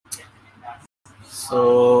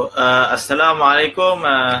Assalamualaikum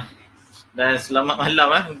dan selamat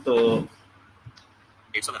malam untuk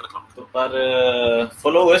para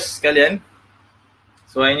followers sekalian.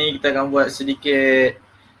 So hari ni kita akan buat sedikit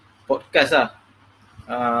podcast lah.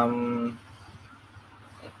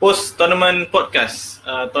 Post tournament podcast.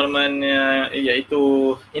 Tournament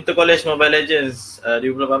iaitu Inter-College Mobile Legends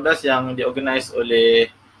 2018 yang diorganize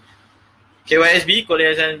oleh KYSB,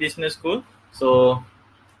 College and Business School. So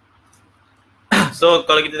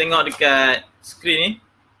kalau kita tengok dekat skrin ni,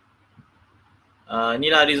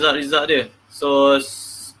 inilah result dia. So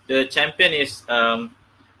the champion is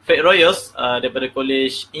Fate Royals daripada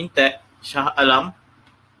College Intech Shah Alam,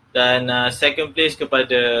 dan second place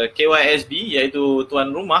kepada KYSB iaitu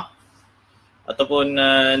tuan rumah, ataupun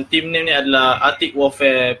team name ni adalah Arctic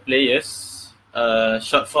Warfare Players,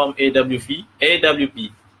 short form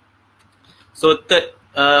AWP. So third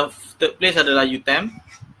place adalah UTEM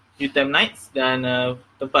Knights, dan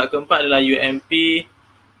tempat keempat adalah UMP,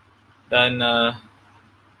 dan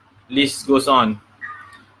list goes on.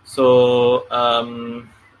 So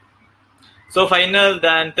final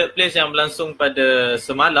dan third place yang berlangsung pada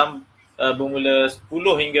semalam bermula 10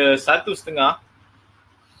 hingga 1:30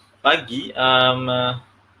 pagi.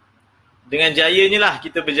 Dengan jayanya lah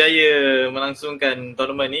kita berjaya melangsungkan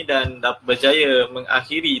tournament ni dan berjaya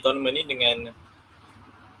mengakhiri tournament ni dengan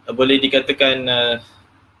boleh dikatakan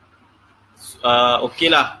okey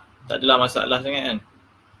lah, tak adalah masalah sangat kan.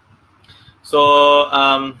 So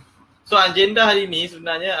agenda hari ni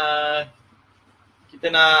sebenarnya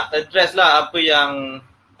kita nak address lah apa yang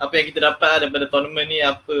kita dapat daripada tournament ni,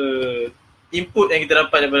 apa input yang kita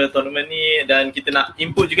dapat daripada tournament ni, dan kita nak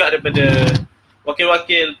input juga daripada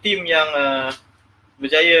wakil-wakil tim yang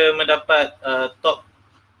berjaya mendapat top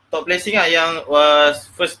placing lah, yang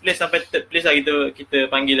first place sampai third place lah kita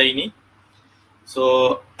panggil hari ni.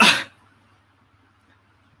 So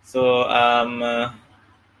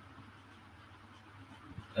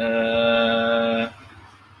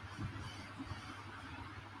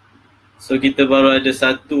kita baru ada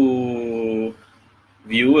satu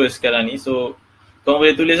viewer sekarang ni. So korang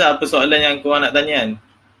boleh tulis lah apa soalan yang korang nak tanya kan.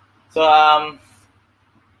 So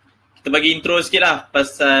kita bagi intro sikit lah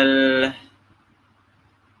pasal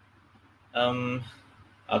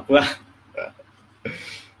apa lah.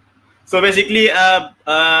 So basically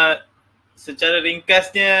secara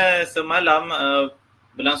ringkasnya semalam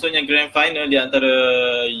berlangsungnya grand final di antara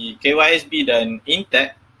KYSB dan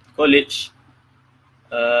Intech College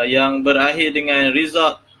yang berakhir dengan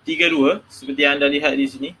result 3-2 seperti yang anda lihat di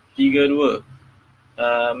sini, 3-2,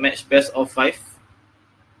 match best of 5.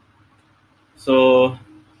 So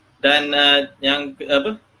dan yang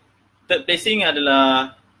third placing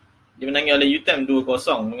adalah dimenangi oleh UTEM 2-0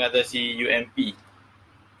 mengatasi UMP.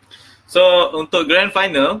 So untuk grand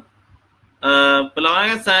final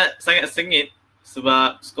perlawanan sangat sengit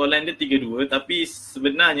sebab scoreline dia 3-2, tapi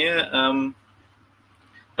sebenarnya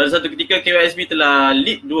pada satu ketika KYSB telah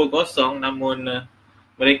lead 2-0, namun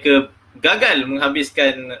mereka gagal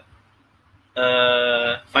menghabiskan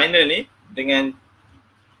final ni dengan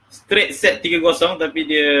straight set 3-0, tapi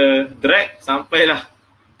dia drag sampailah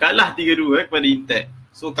kalah 3-2 kepada Intech.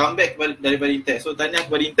 So comeback daripada Intech. So tahniah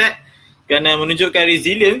kepada Intech kerana menunjukkan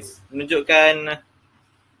resilience, menunjukkan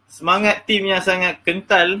semangat tim yang sangat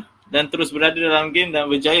kental dan terus berada dalam game dan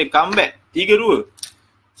berjaya comeback 3-2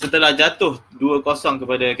 setelah jatuh 2-0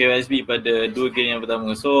 kepada KYSB pada 2 game yang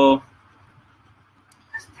pertama. So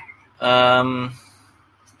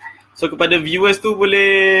kepada viewers tu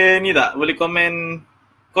boleh komen,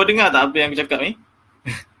 kau dengar tak apa yang aku cakap ni?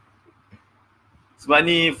 Sebab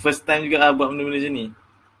ni first time juga buat benda-benda macam ni.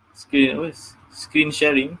 Screen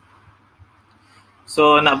sharing.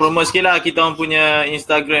 So nak promote sikit lah, kita orang punya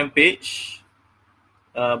Instagram page.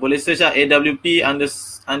 Boleh search lah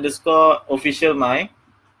AWP_official_my.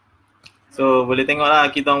 So boleh tengok lah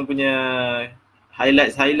kita orang punya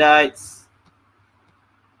highlights.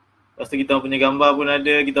 Lepas tu kita orang punya gambar pun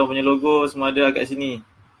ada, kita orang punya logo semua ada kat sini.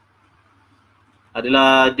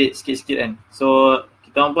 Adalah date sikit-sikit kan. So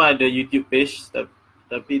kita orang pun ada YouTube page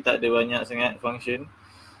tapi tak ada banyak sangat function.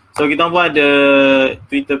 So kita orang pun ada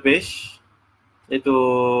Twitter page iaitu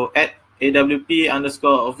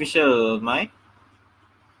 @AWP_official_my.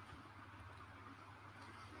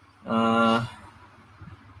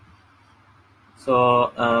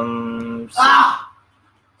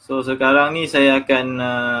 So sekarang ni saya akan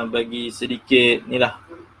bagi sedikit ni lah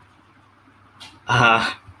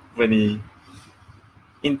apa ni,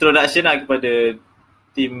 introduction lah kepada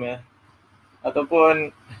tim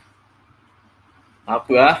ataupun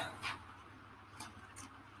apa lah.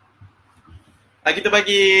 Kita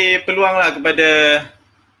bagi peluang lah kepada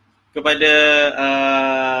kepada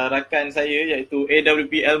rakan saya iaitu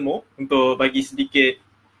AWP Elmo untuk bagi sedikit.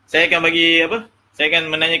 Saya akan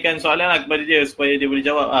menanyakan soalan lah kepada dia supaya dia boleh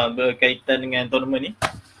jawab berkaitan dengan tournament ni.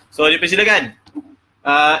 So dipersilakan.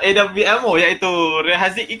 AWP Elmo iaitu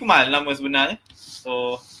Rehaziq Ikmal nama sebenarnya.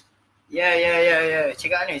 So Ya.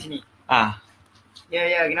 Cakap mana sini?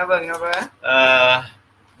 Ya, kenapa?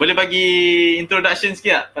 Boleh bagi introduction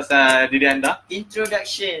sikit tak pasal diri anda?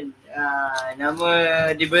 Introduction. Nama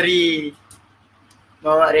diberi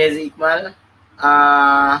Muhammad Rehaziq Ikmal.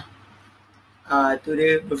 Tu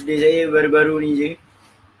dia birthday saya baru-baru ni je.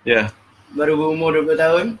 Ya. Baru berumur 20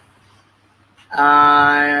 tahun.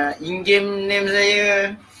 In-game name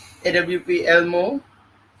saya AWP Elmo.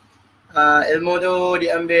 Elmo tu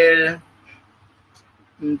diambil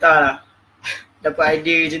entahlah. Dapat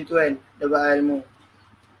idea macam tu kan. Dapat Elmo.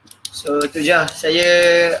 So tu je. Saya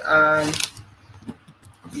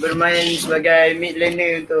bermain sebagai mid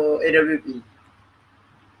laner untuk AWP.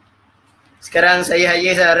 Sekarang saya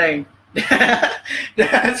highest lah rank.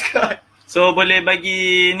 Dalam squad. So boleh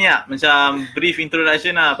bagi ni tak macam brief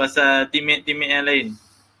introduction lah pasal teammate yang lain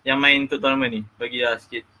yang main untuk tournament ni. Bagi lah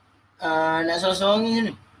sikit. Nak sorang-sorang ni macam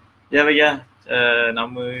mana? Ya bagi lah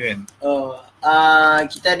nama kan.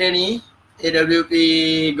 Kita ada ni AWP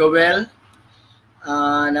Gobel.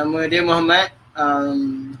 Nama dia Muhammad.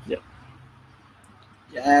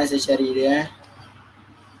 Saya cari dia.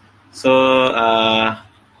 So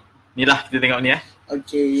ni lah kita tengok ni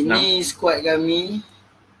Okay, ini squad kami.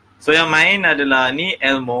 So yang main adalah ni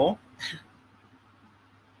Elmo.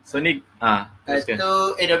 So ni itu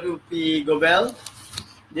AWP Gobel.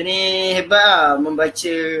 Dia ni hebat lah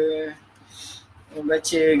membaca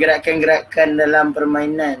gerakan-gerakan dalam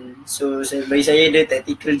permainan. So bagi saya dia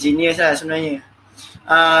tactical genius lah sebenarnya.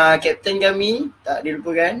 Kapten kami tak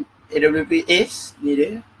dilupakan AWP Ace ni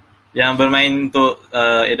dia. Yang bermain untuk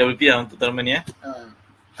AWP lah untuk tournament ni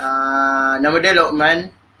nama dia Lokman,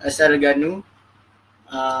 asal Ganu.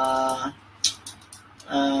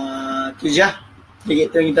 Tu je dia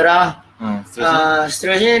kapten kita lah.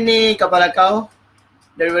 Seterusnya ni Kepala Kau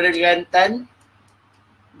daripada Kelantan.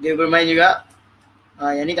 Dia bermain juga.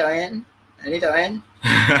 Yang ni tak main.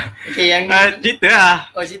 Okay, yang ni cerita lah.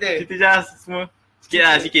 Cerita je semua.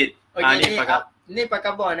 Sikit. Okay, ni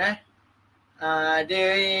Pakabon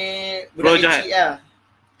dia budak kecil lah.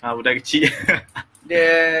 Budak kecil.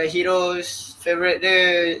 Dia heroes favourite dia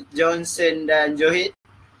Johnson dan Johid.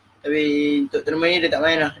 Tapi untuk tournament ni dia tak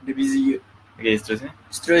main lah. Dia busy je. Okay,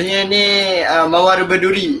 Seterusnya ni Mawar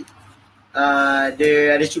Berduri.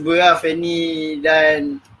 Dia ada cuba lah Fanny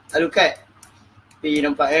dan Alucard. Tapi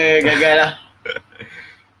nampaknya gagal lah.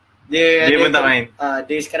 Dia pun tak main.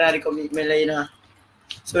 Dia sekarang ada komitmen lain lah.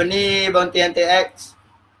 So ni Bounty Hunter X.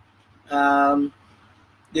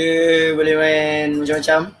 Dia boleh main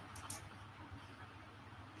macam-macam.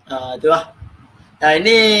 Tu lah.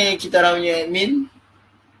 Ini kita orang punya admin.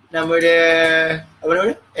 Nama dia apa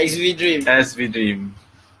nama dia? SV Dream.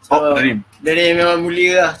 Pop Dream. Dia ni memang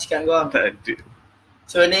mulia lah cakap korang. Tak ada.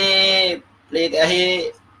 So ni player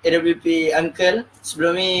terakhir AWP Uncle.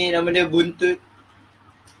 Sebelum ni nama dia Buntut.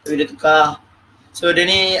 Tapi dia tukar. So dia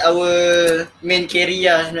ni our main carry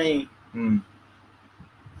lah sebenarnya.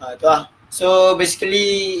 Tu lah. So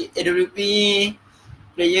basically AWP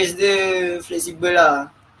players dia flexible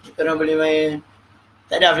lah. Kita orang boleh main.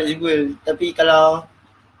 Tak ada flexible. Tapi kalau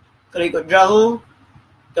ikut draw tu,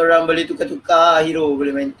 kita orang boleh tukar-tukar hero.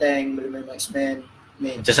 Boleh main tank, boleh main marksman.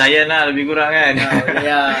 Macam saya lah lebih kurang kan.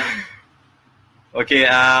 Ya. Okay,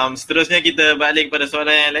 seterusnya kita balik pada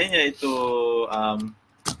soalan yang lain iaitu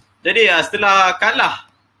jadi setelah kalah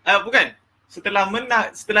setelah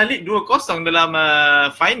lead 2-0 dalam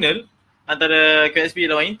final antara KSP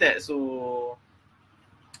lawan Intek. So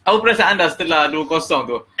apa perasaan anda setelah 2-0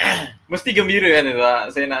 tu? Mesti gembira kan tu?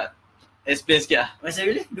 Saya nak explain sikit lah. Masa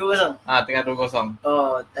bila? 2-0? Tengah 2-0.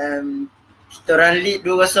 Time kita orang lead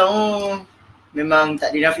 2-0 memang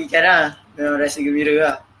tak dinafikan lah. Memang rasa gembira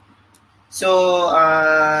lah. So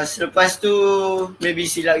selepas tu maybe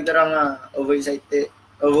silap kita orang lah. Overexcited,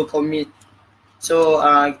 overcommit. So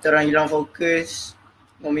kita orang hilang fokus,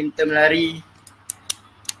 momentum lari.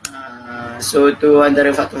 So tu antara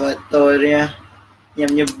faktor-faktor dia yang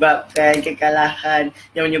menyebabkan kekalahan,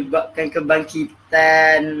 yang menyebabkan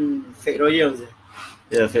kebangkitan Fate Royals.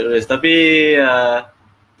 Ya, Fate Royals. Tapi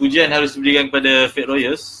pujian harus diberikan kepada Fate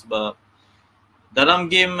Royals sebab dalam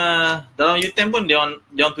game dalam U10 pun dia orang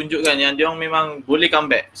tunjukkan yang dia orang memang boleh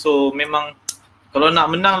comeback. So memang kalau nak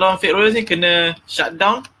menang lawan Fate Royals ni kena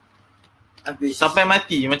shutdown habis sampai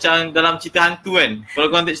mati. Macam dalam cerita hantu kan. Kalau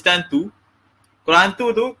korang tengok cerita hantu, kalau hantu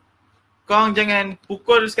tu korang jangan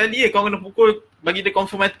pukul sekali korang kena pukul bagi dia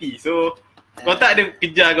confirm mati. So kau tak ada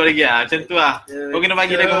kejar kau lagi macam tu lah. Kau kena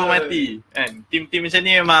bagi dia confirm mati kan. Tim-tim macam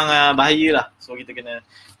ni memang bahaya lah. So kita kena,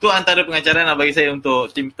 tu antara pengajaran lah bagi saya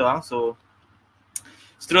untuk tim kita orang. So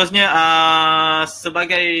seterusnya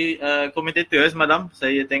sebagai komentator semalam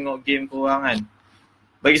saya tengok game korang kan.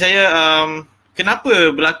 Bagi saya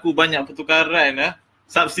kenapa berlaku banyak pertukaran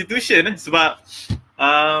substitution sebab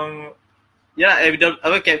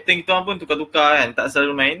captain kita orang pun tukar-tukar kan, tak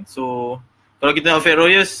selalu main. So kalau kita tengok Fate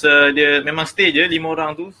Royals dia memang stay je, 5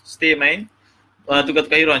 orang tu stay main,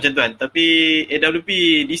 tukar-tukar hero macam tu kan. Tapi AWP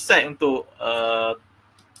decide untuk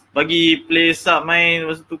bagi play sub main,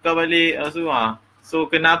 lepas tu tukar balik, so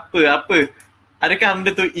kenapa, apa? Adakah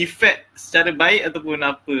benda tu efek secara baik ataupun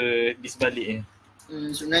apa di sebaliknya?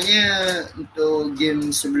 Sebenarnya untuk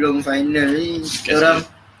game sebelum final ni kita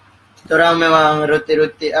orang memang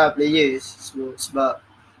rotate players sebab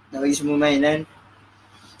nak bagi semua main kan.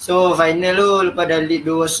 So final tu lepas dah lead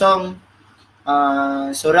 2-0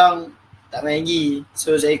 seorang tak main lagi.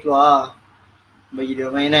 So saya keluar bagi dia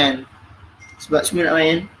main kan. Sebab semua nak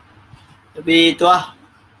main. Tapi tu tak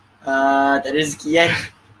ada rezeki kan.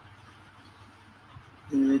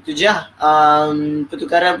 Itu je lah.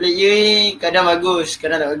 Pertukaran player ni kadang bagus,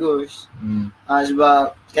 kadang tak bagus.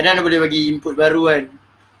 Sebab kadang dia boleh bagi input baru kan.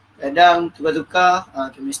 Kadang tukar-tukar,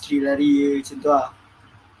 chemistry lari macam tu lah.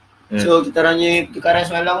 So kita orangnya pertukaran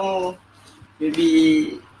semalam tu maybe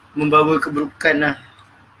membawa keburukan lah.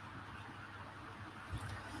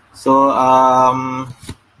 So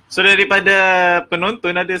daripada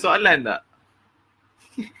penonton ada soalan tak?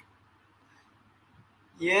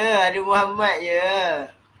 Ya, ada Muhammad ya.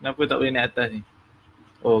 Kenapa tak boleh naik atas ni?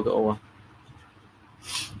 Oh, kat bawah.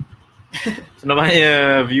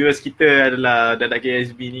 Sebenarnya viewers kita adalah dadak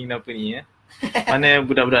KSB ni, kenapa ni Mana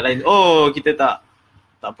budak-budak lain? Oh, kita tak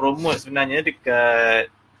promote sebenarnya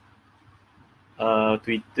dekat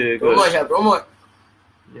Twitter kot. Promote.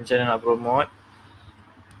 Macam mana nak promote?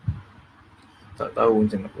 Tak tahu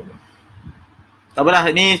macam nak promote. Tak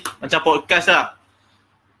apalah, ni macam podcast lah.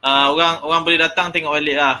 Orang boleh datang tengok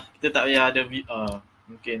balik lah. Kita tak payah ada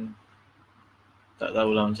mungkin tak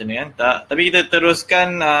tahulah macam ni kan. Tapi kita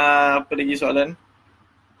teruskan apa lagi soalan.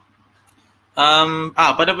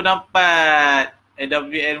 Pada pendapat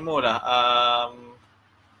AW Elmo lah,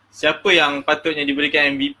 siapa yang patutnya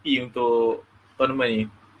diberikan MVP untuk tournament ni?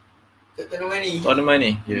 Tournament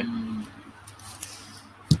ni. Ya.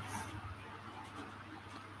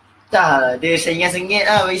 Tak, dia saingan-sengit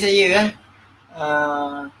lah bagi saya kan.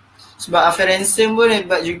 Sebab Affair Ransom pun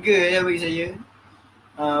hebat juga bagi saya.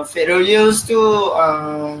 Fate Royals tu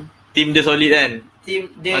Team dia solid kan? Team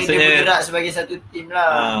dia bergerak sebagai satu team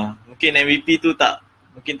lah. Mungkin MVP tu tak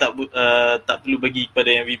perlu bagi kepada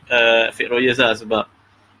MVP, Fate Royals lah sebab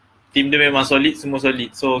team dia memang solid, semua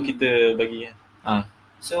solid. So kita bagi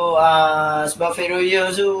So sebab Fate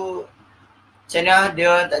Royals tu macam mana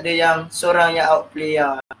dia tak ada yang seorang yang outplay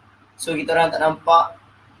lah. So kita orang tak nampak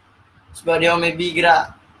sebab dia maybe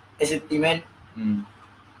gerak as a team kan.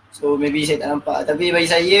 So maybe saya tak nampak. Tapi bagi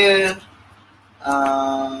saya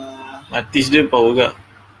Martis dia power juga.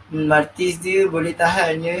 Martis dia boleh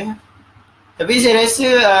tahan je. Tapi saya rasa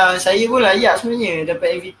saya pun layak sebenarnya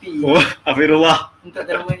dapat MVP. Oh, Afirullah. Untuk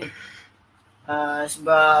tournament ni.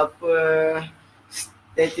 Sebab apa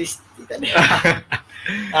statistik tak ada.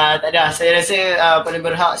 Tak ada. Saya rasa paling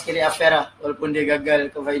berhak sekali Affair lah walaupun dia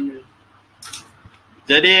gagal ke final.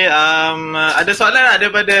 Jadi ada soalan tak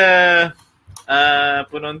daripada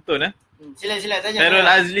penonton Sila tanya. Khairul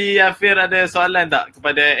Azli Afir ada soalan tak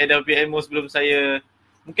kepada AWP Elmo sebelum saya?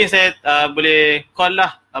 Mungkin saya boleh call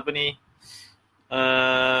lah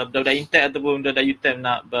budak-budak Intel ataupun budak-budak UTM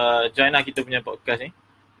nak join lah kita punya podcast ni.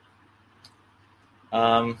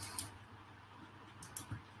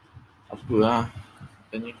 Apa lah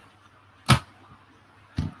tanya.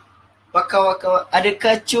 Wakau,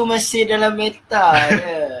 adakah Cho masih dalam meta?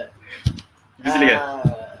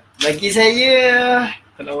 Bagi saya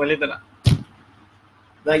tak nak boleh tak nak?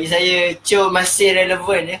 Bagi saya Cho masih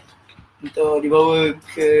relevan untuk dibawa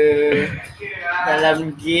ke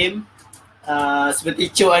dalam game.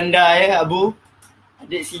 Seperti Cho anda Abu,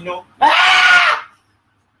 adik Sino.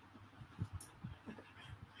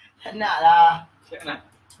 Tak nak lah.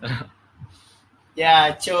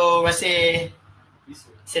 Ya, Cho masih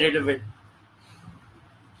relevan.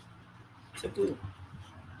 Siapa?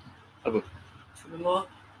 Apa? Semua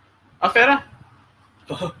Affair lah.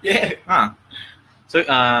 Oh, yeah. So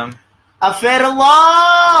Affair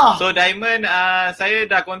Allah. So Diamond saya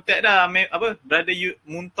dah contact dah brother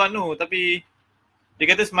Munton tu, tapi dia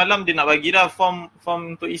kata semalam dia nak bagi dah form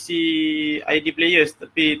untuk isi ID players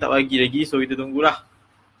tapi tak bagi lagi, so kita tunggulah.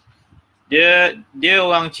 Dia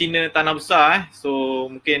orang Cina tanah besar so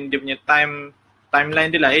mungkin dia punya timeline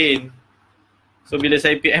dia lain. So bila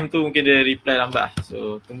saya PM tu mungkin dia reply lambat.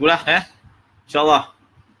 So tunggulah InsyaAllah.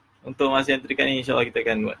 Untuk masa yang terdekat ni insyaAllah kita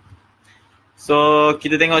akan buat. So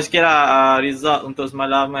kita tengok sikit lah result untuk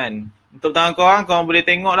semalam kan. Untuk tangan korang boleh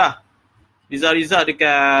tengok lah result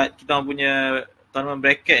dekat kita punya tournament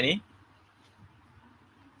bracket ni.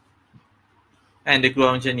 Kan dia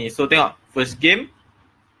keluar macam ni. So tengok first game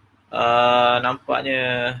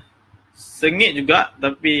nampaknya sengit juga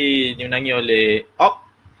tapi dimenangi oleh Op.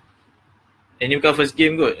 Ini bukan first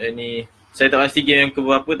game kot. Ini saya tak pasti game yang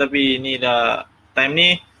keberapa tapi ni dah time ni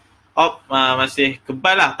Op masih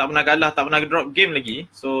kebal lah, tak pernah kalah, tak pernah drop game lagi.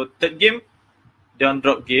 So third game dia on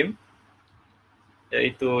drop game.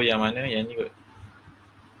 Iaitu yang mana? Yang ni kot.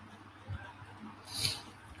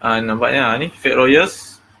 Nampaknya ni Fate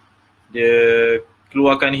Royals dia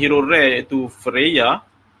keluarkan hero rare iaitu Freya.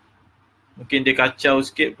 Mungkin dia kacau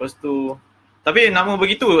sikit lepas tu. Tapi namun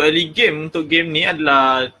begitu early game untuk game ni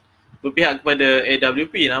adalah berpihak kepada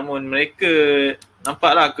AWP, namun mereka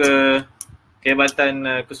nampaklah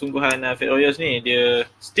kehebatan kesungguhan Fate Royals ni. Dia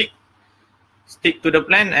stick to the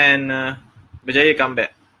plan and berjaya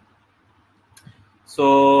comeback. So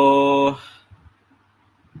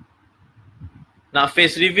nak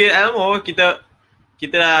face reveal Elmo, kita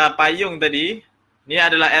dah payung tadi. Ni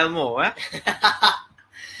adalah Elmo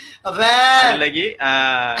Abang. Ada lagi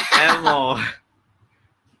Elmo.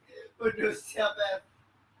 Bodoh siap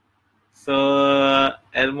So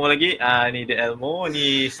Elmo lagi. Ni dia Elmo,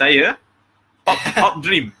 ni saya. Op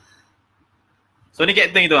Dream. So ni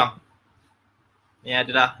captain kita orang. Ni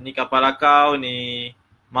adalah ni kapal rakau, ni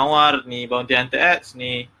Mawar, ni Bounty Hunter X,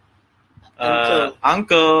 ni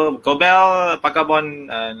Uncle, Kobel,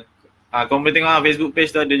 Pakabon. Korang boleh tengok Facebook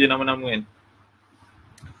page tu ada je nama-nama kan.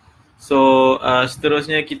 So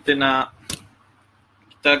seterusnya kita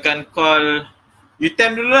akan call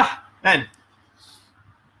UTM dulu lah kan.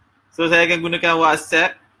 So saya akan gunakan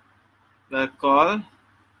WhatsApp call.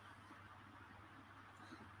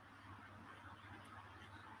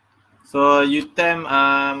 So UTM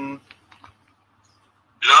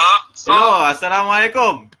Hello,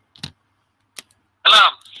 Assalamualaikum.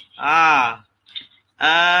 Salam.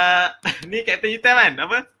 Ni Captain UTM kan?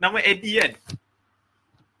 Apa? Nama Eddie kan?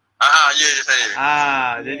 Ya saya.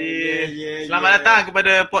 Jadi selamat datang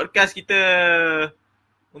kepada podcast kita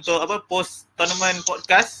untuk apa? Post tournament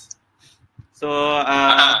podcast. So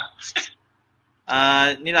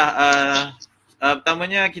inilah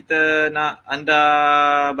pertamanya kita nak anda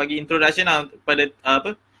bagi introduction lah kepada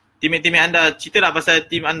teammate anda. Ceritalah pasal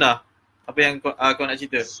team anda. Apa yang kau nak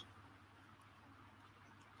cerita?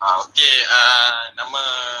 Okey, nama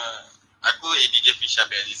aku Eddie Jeffrey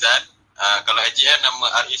Syabir Alizan. Kalau IGM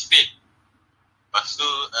nama R.A. Spade. Lepas tu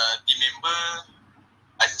team member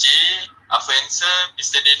Aceh, Afancer,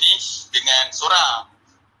 Mr. Danish dengan Sora.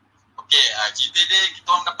 Okey, cerita dia kita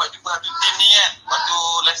orang dapat jumpa satu team ni kan. Waktu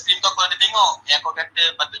live stream tu aku ada tengok yang kau kata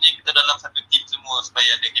patutnya kita dalam satu team semua supaya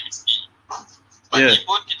ada chemistry. Sebab ni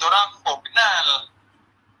pun kita orang kenal.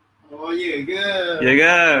 Oh ya ke? Ya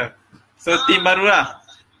ke? So team baru lah?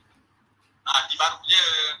 Team baru je.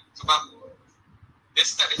 Sebab dia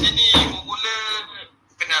start dari sini, mula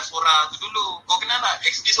kenal Sora tu dulu. Kau kenal tak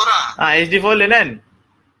XD Sora? XD Fallen kan?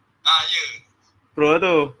 Ya. Pro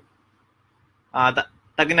tu.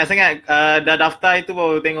 Tak kenal sangat. Dah daftar itu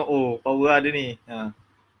baru tengok power ada ni.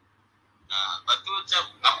 Lepas tu macam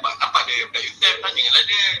nampak dia kat YouTube, tanyalah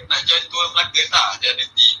dia nak join tour Melaka tak? Dia ada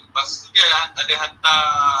team. Lepas tu dia ada hantar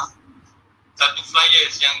satu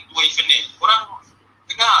flyers yang 2 Infinite. Korang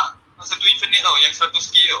dengar satu Infinite tau yang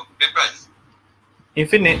 100k tau, grand prize.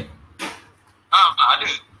 Infinite? Ada.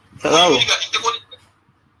 Tak tahu. Juga interconnect.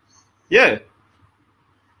 Ya?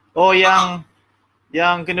 Oh yang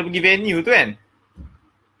kena pergi venue tu kan?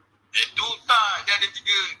 Itu tak, dia ada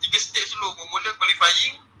tiga stage dulu. Mula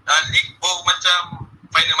qualifying, league macam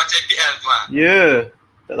final macam IPL tu Ya,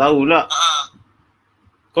 tak tahulah.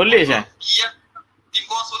 College Ya, tim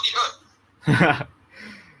korang solid kot.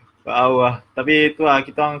 Tak tahu lah. Tapi tu lah,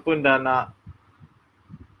 kita orang pun dah nak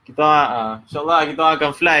InsyaAllah kita orang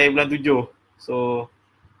akan fly bulan 7. So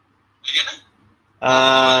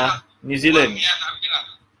New Zealand.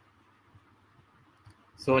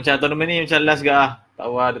 So macam tournament ni macam last ke lah. Tak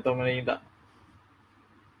tahu ada tournament ni tak.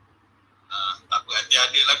 Tak apa, nanti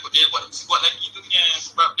ada lah kot dia buat lagi tu punya.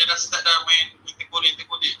 Sebab dia dah start dah main intercollege.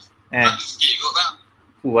 100 sikit kot kan.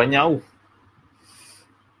 Banyak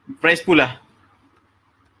prize pool lah.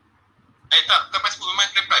 Tak, bukan prize pool, memang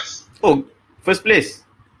grand prize. Oh, first place.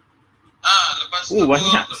 Lepas tu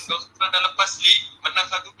banyak. Kalau dah lepas league, menang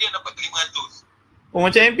satu game dapat 500. Oh,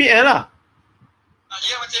 macam MPL lah.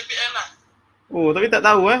 Ya macam FPL lah. Oh, tapi tak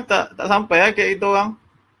tahu tak sampai kat kita orang.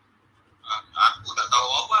 Aku tak tahu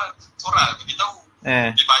apa. Sorang bagi tahu.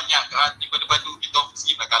 Dia banyak kan daripada Badu kita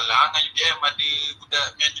skip dah kalah dengan UTM ada budak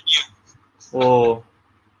yang junior. Oh.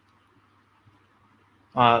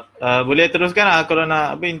 Boleh teruskan lah kalau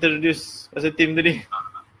nak introduce pasal team tadi.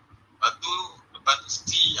 Lepas tu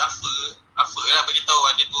si Afa lah bagi tahu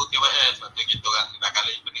ada 2 KYS. Lepas tu kita orang dah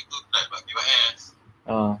kalah event itu try buat KYS.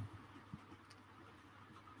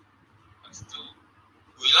 Lepas tu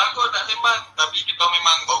lah kau nak sembang tapi kita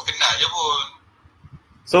memang baru kenal je pun.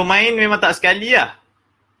 So main memang tak sekali lah?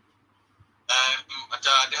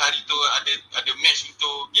 Macam ada hari tu ada match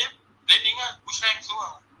untuk game, training lah, push rank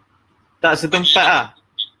semua. Tak setempat lah?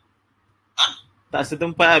 Tak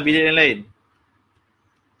setempat lah bilik yang lain?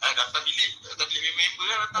 Datang bilik member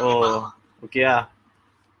lah datang. Oh, okey lah.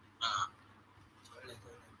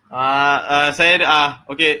 Saya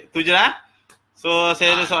okey, tu je lah. So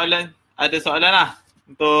saya ada soalan lah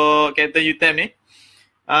untuk Captain UTM ni.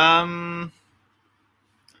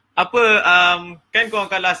 Kan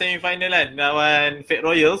korang kalah semi-final kan lawan Fate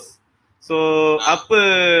Royals. So apa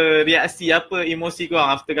reaksi, apa emosi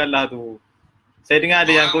korang after kalah tu? Saya dengar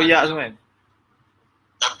ada yang koyak semua kan.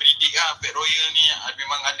 Tak predict lah Fate Royal ni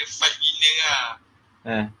memang ada fight gila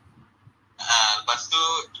lah. Lepas tu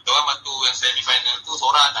kita orang waktu yang semi-final tu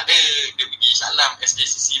seorang tak ada. Dia pergi Salam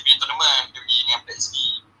SKCC punya tournament. Dia pergi dengan Black Ski.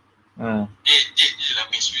 Dia je lah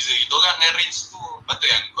match user kita orang dengan range tu. Lepas tu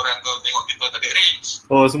yang korang kau tengok kita tak ada range.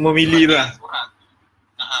 Oh semua melee tu lah? Seorang.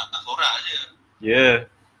 Seorang je. Ya.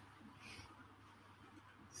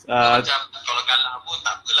 Macam kalau kalah pun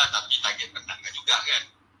tak apalah tapi target menang juga kan.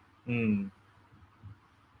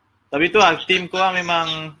 Tapi tu lah team korang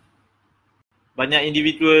memang banyak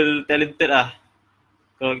individual talented lah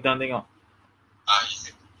kalau kita orang tengok.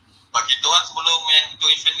 Bagi kita orang sebelum yang untuk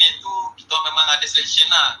event tu kita memang ada selection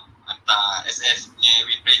lah. Hantar SS punya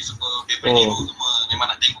win rate semua, paper hero semua memang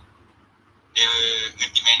nak tengok dia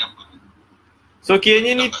ngerti main apa. So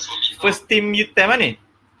kiranya ni first team UTM lah ni?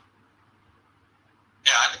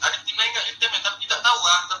 Ya ada team lain kat UTM tapi tak tahu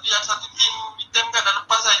lah. Tapi yang satu team UTM kan dah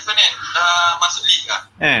lepas lah event kan. Dah masuk league lah.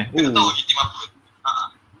 Kita tahu je team apa.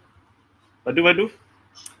 Padu.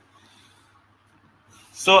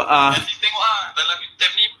 So nanti tengok lah dalam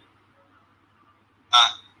UTM ni.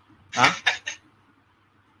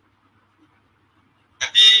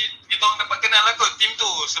 Nanti kita orang dapat kenal lah kot team tu.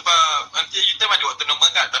 Sebab nanti UTM ada buat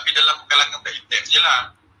tournament kan. Tapi dalam kalangan budak UTM je lah.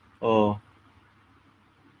 Oh.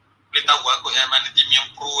 Boleh tahu lah kot yang mana team yang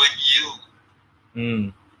pro lagi tu.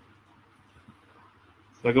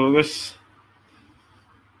 Bagus.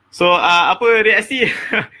 So apa reaksi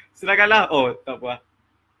setelah kalah? Oh tak apa lah.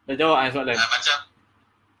 Dah jawab soalan. Macam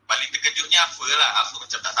paling terkejutnya Afa lah. Afa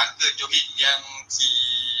macam tak sangka Johid yang si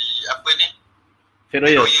apa ni Fate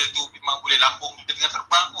Royal tu memang boleh lambung dengan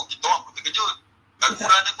terbang. Kita orang pun terkejut.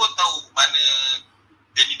 Gakura dia pun tahu mana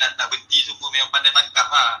dia ni nak berhenti semua. Memang pandai tangkap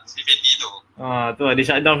lah si Fendi tu. Tu lah dia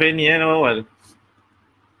shutdown Fendi awal.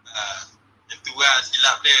 Yang tu lah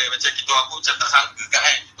silap dia. Macam kita orang pun macam tak sangka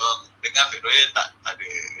kan. Kita orang dengar Fate Royal tak ada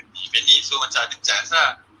di Fendi. So macam ada chance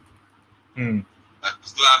lah. Lepas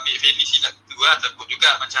tu ambil Fendi silap tu lah. Takut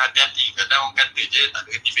juga macam hati-hati. Kadang orang kata je tak ada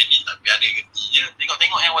henti Fendi. Tapi ada henti je.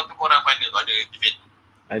 Tengok-tengok yang waktu korang final tu ada henti Fendi.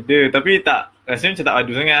 Ada tapi tak, rasanya macam tak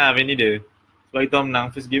adu sangat lah Fendi dia. Sebab kita menang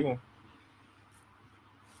first game tu.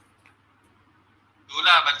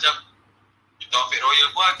 Itulah macam kita Fate Royal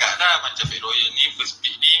pun agak dah. Macam Fate Royal ni first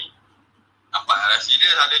pick ni nampak rahsia dia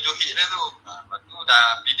ada Johid dia tu. Lepas tu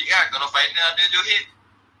dah predict kan kalau final ada Johid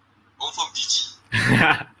confirm GG.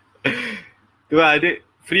 Tu lah dia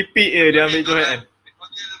free pick je dia ambil Johid kan.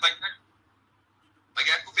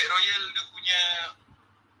 Bagi aku Fate Royal dia punya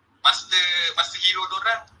master hero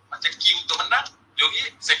diorang macam key untuk menang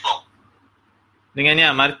Johid Cyclops. Dengan ni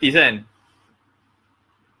Martis kan?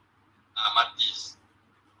 Martis.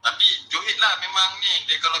 Tapi Johid lah memang ni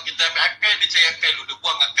dia kalau kita ambil Akai dia cari Akai dulu, dia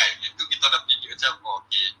buang Akai. Itu kita dah pilih macam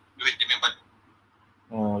okey Johid dia memang batu.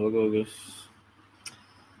 Oh bagus.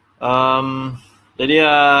 Jadi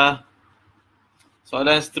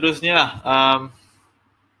soalan seterusnya lah.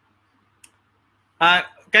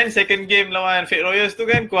 Kan second game lawan Fate Royals tu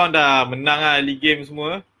kan korang dah menang lah league game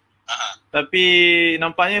semua. Tapi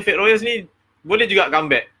nampaknya Fate Royals ni boleh juga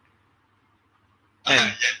comeback.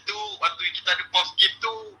 Yang tu waktu kita ada post game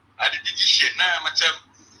tu ada decision lah macam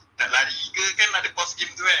nak lari ke kan ada post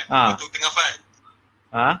game tu kan. Waktu tengah fight.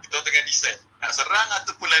 Kita tengah decide nak serang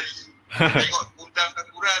ataupun lari. Tengok undang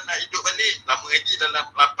Gakura nak hidup balik lama lagi dalam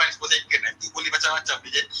 8-10 second. Itu boleh macam-macam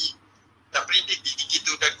dia jadi. Tak predict gigi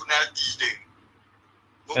tu dah guna hati dia.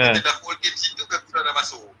 Kita dah full game situ Gakura dah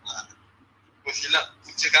masuk. silap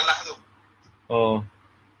punca kalah tu. Oh.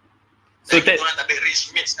 So kita orang tak ada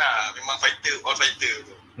rich mates lah. Memang fighter, all fighter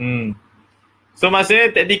tu. So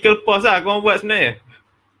maksudnya tactical pause lah korang buat sebenarnya?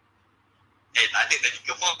 Tak ada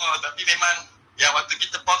tactical pause. Tapi memang yang waktu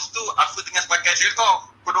kita pause tu, aku tengah pakai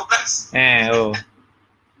Selcom pukul 12. Oh.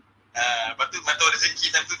 Lepas tu mata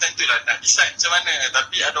rezeki time tu lah nak decide macam mana.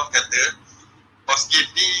 Tapi ada orang kata pause game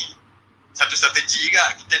ni satu strategi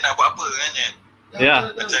juga kita nak buat apa kan. Ya.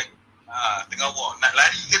 Macam tengah war nak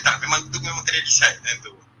lari ke tak, memang kena decide time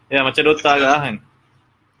tu. Ya, macam Dota ke kan.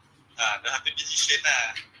 Dah satu decision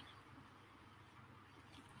lah.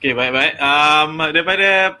 Okay, baik-baik.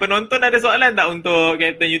 Daripada penonton ada soalan tak untuk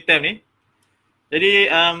Captain UTEM ni?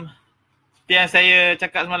 Jadi seperti yang saya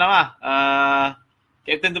cakap semalam lah,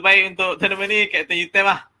 Captain terbaik untuk tournament ni Captain UTEM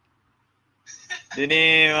lah. Dia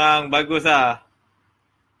ni memang bagus lah.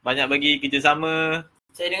 Banyak bagi kerjasama.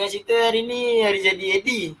 Saya dengar cerita hari ni hari jadi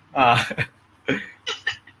Eddie.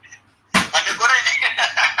 Mana korang?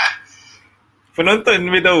 Penonton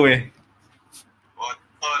lebih tahu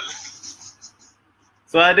Botol.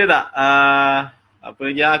 So ada tak? Apa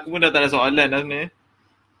lagi? Aku pun dah tak ada soalan dah sebenarnya.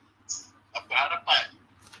 Apa harapan?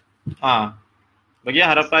 Bagi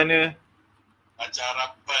harapan dia. Macam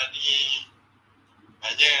harapan ni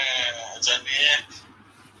hanya macam ni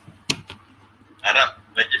harap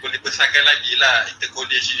lagi boleh besarkan lagi lah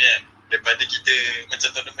intercollege ni daripada kita macam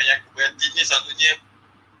tournament yang aku berhati ni selalunya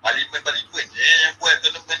parlimen je yang buat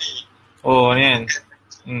tournament ni. Oh ni kan.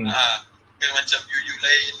 Bukan macam UU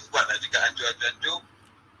lain buat lah juga anjur.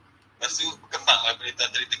 Lepas tu berkembang lah berita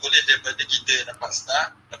intercollege daripada kita dapat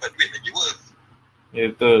star, dapat duit lagi worth. Ya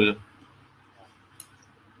betul.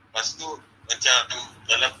 Lepas tu macam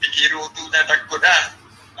dalam pick hero tu dah takut dah.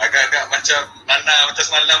 Agak-agak macam Nana macam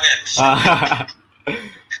semalam kan.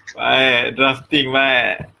 Baik, drafting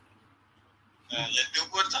baik. Yang tu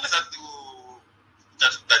pun salah satu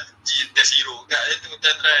macam strategi test hero kat. Yang tu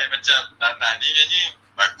macam try macam Nana ni kayaknya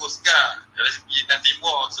bagus kat dari segi dan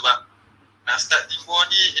teamwork sebab nak start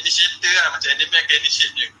teamwork ni initiator lah. Macam anime akan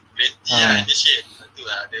initiate je. Plenty lah initiate. Tu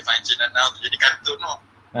lah ada function Nana untuk jadi kartun tu.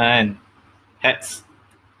 Kan. Hats.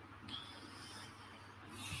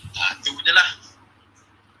 Tu je lah.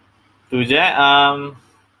 Tu je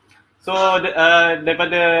so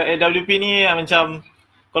daripada AWP ni macam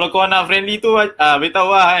kalau korang nak friendly tu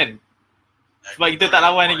beritahu lah kan. Sebab kita tak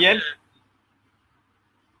lawan lagi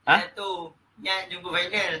kan. Tu Nyat jumpa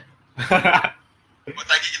final. Kau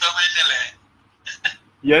target kita final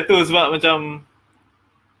Ya tu sebab macam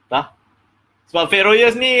sebab Fate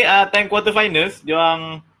Royals ni time quarter finals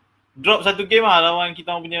diorang drop satu game lah lawan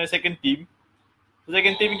kita orang punya second team.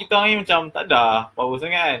 Second team kita orang ni macam tak ada power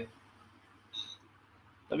sangat kan.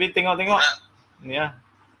 Tapi tengok ni lah.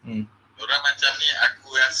 Orang macam ni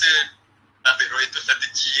aku rasa David Roy tu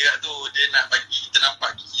strategi kat tu. Dia nak bagi kita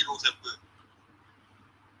nampak key hero siapa.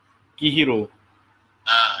 Key hero?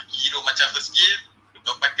 Key hero macam first game.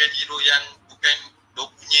 Kau pakai hero yang bukan dia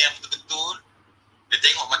punya yang betul-betul. Dia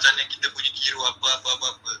tengok macam mana kita punya key hero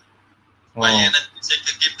apa-apa. Supaya nanti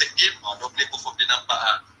second game, third game dia boleh perform dia nampak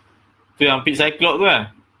Tu yang Pit Cyclops tu kan?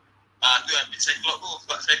 Tu yang Pit Cyclops tu.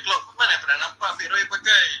 Sebab Cyclops tu mana pernah nampak David Roy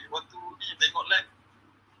pakai. Waktu ni tengok live.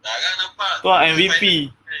 Jarang nampak. Tu lah MVP.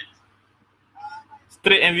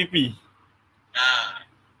 Straight MVP.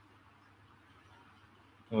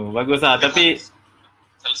 Bagus lah. Tapi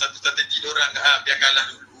salah satu strategi diorang biar kalah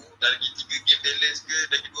dulu. Dah lagi 3 game balance ke,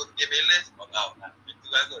 dah lagi 2 game balance, all out lah.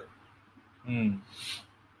 Itulah kot.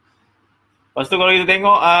 Lepas tu kalau kita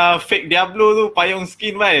tengok fake Diablo tu payung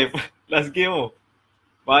skin vibe last game tu.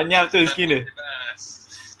 Banyak tu skin dia.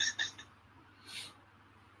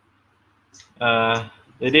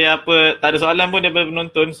 Jadi apa, tak ada soalan pun daripada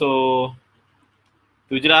penonton, so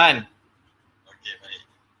tu je lah kan. Okey, baik.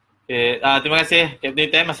 Okay, terima kasih Captain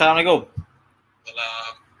UTEM. Assalamualaikum.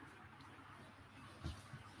 Salam.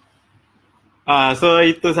 So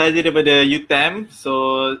itu sahaja daripada UTEM. So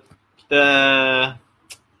kita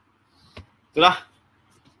itulah.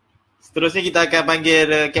 Seterusnya kita akan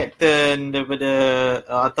panggil Captain daripada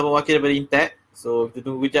atau wakil daripada Intek. So kita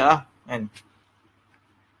tunggu kejap lah kan.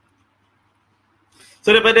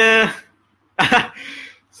 So daripada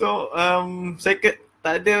saya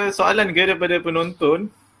tak ada soalan ke daripada penonton?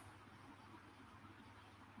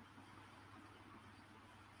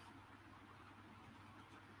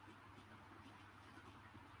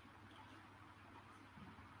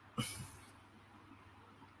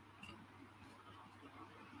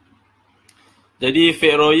 Jadi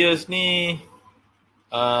Fate Royals ni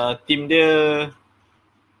team dia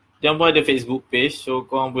pun ada Facebook page, so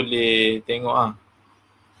korang boleh tengok .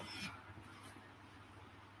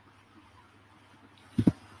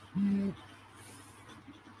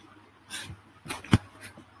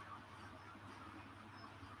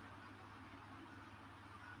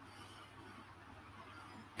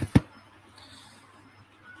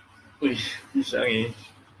 Ui, sorry.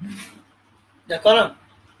 Dah call lah.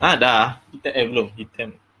 Dah. Kita belum.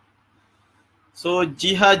 Kita. So,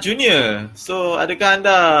 Jihad Junior. So, adakah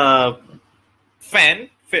anda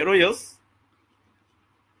fan Fate Royals?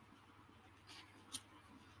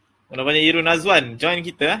 Mana-mana Irun Azwan join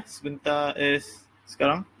kita sebentar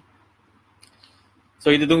sekarang.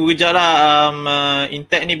 So kita tunggu kejap lah.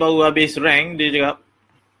 Intek ni baru habis rank dia cakap.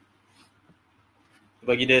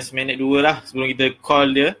 Bagi dia seminit 2 lah sebelum kita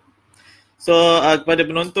call dia. So kepada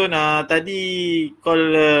penonton tadi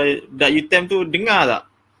call budak UTM tu dengar tak?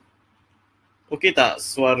 Okey tak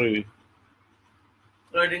suara?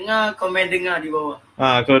 Kalau dengar, komen dengar di bawah.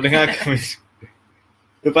 Kalau dengar komen.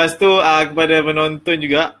 Lepas tu kepada penonton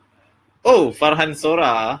juga. Oh, Farhan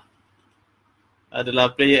Sora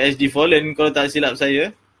adalah player SD Fallen kalau tak silap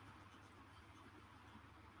saya.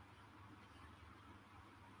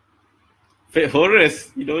 Fate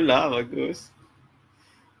Horus, idola, bagus.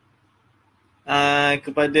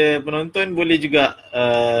 Kepada penonton boleh juga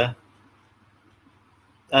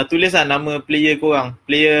tulislah nama player korang,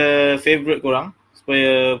 player favourite korang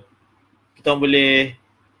supaya kita boleh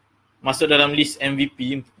masuk dalam list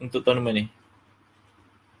MVP untuk tournament ni.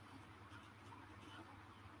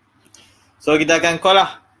 So kita akan call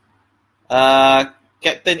lah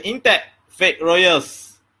Captain Intek Fate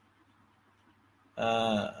Royals.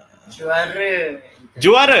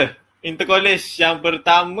 Juara Intercollege yang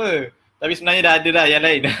pertama. Tapi sebenarnya dah ada dah yang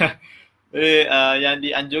lain. Yang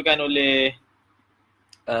dianjurkan oleh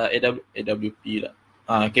AWP lah.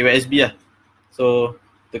 KYSB lah. So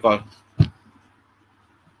kita call.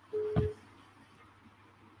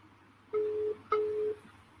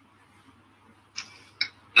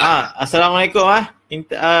 Assalamualaikum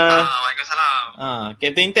Waalaikumsalam.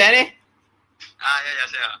 Captain Intek ni? Ya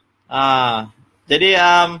saya. Jadi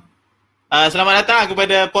selamat datang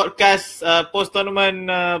kepada podcast post tournament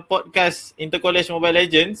podcast Intercollege Mobile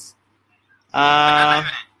Legends. Live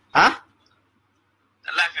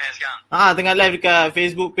sekarang. Tengah live dekat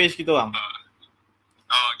Facebook page kita orang.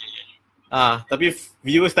 Okey. Tapi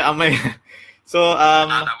viewers tak ramai. So Tak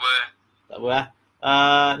apa. tak apa lah.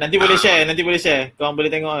 Nanti boleh share. Korang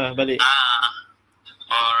boleh tengok balik.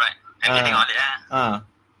 Alright. Nanti tengok balik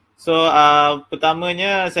So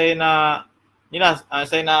pertamanya saya nak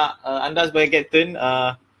saya nak anda sebagai captain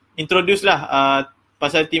introduce lah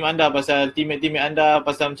pasal team anda, pasal teammate anda,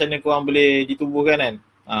 pasal macam mana korang boleh ditubuhkan kan.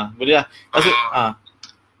 Boleh lah.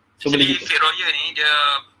 So boleh gitu. Fate Royal ni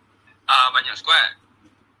dia banyak squad.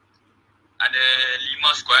 Ada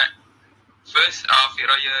 5 squad. First Fate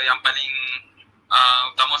Royal yang paling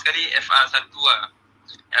utama sekali FR1 lah.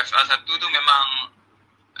 FR1 tu memang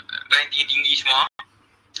rank tinggi semua.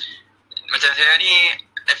 Macam saya ni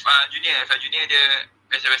FR Junior dia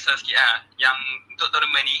biasa-biasa sikit lah. Yang untuk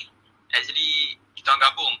tournament ni actually kita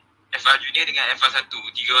orang gabung FR Junior dengan FR1.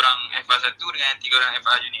 3 orang FR1 dengan 3 orang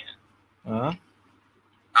FR Junior.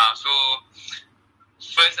 So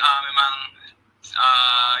first memang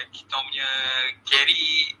kita punya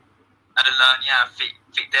carry adalah ni lah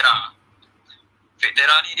Fate Terra. Fate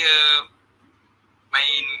Terra ni dia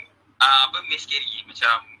main miss carry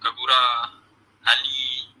macam Kagura,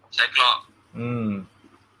 Ali, Cyclops.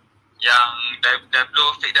 Yang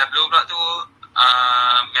Fate Diablo pula tu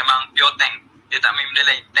memang pure tank. Dia tak main benda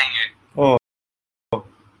lain, tank je.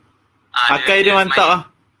 Pakai dia mantap lah.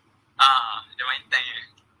 Dia main tank je.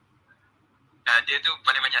 Dia tu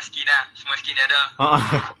paling banyak skin lah. Semua skin dia ada.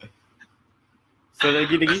 So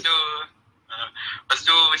lagi Lepas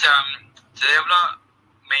tu macam saya pula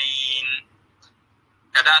main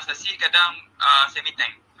kadang assassin, kadang semi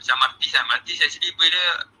tank. Macam Martis lah. Martis actually boleh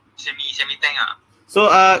dia semi tank lah. So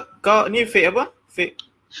kau ni Fate apa? Fate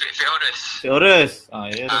Horus.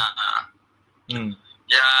 Ya dah.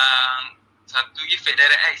 Yang satu lagi Fate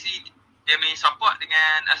Direct X ni dia main support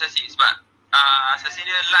dengan assassin sebab assassin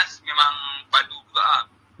dia last memang padu juga lah.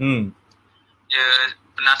 Dia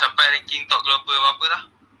pernah sampai ranking top global apa lah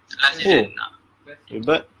last season.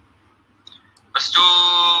 Hebat. Lepas tu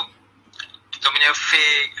kita punya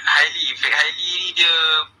Fate Highly ni dia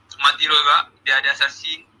multi role juga. Dia ada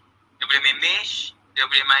assassin, dia boleh main mage, dia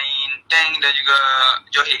boleh main tank dan juga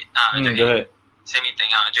Johid. Johid semi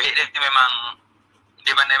tank. Johid dia memang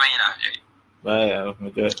dia pandai main lah. Baik,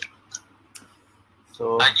 betul.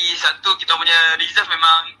 So lagi satu kita punya reserve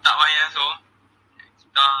memang tak payah, so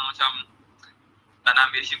kita macam tak nak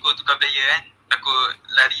ambil risiko tukar player kan. Takut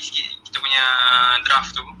lari sikit kita punya draft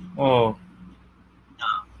tu.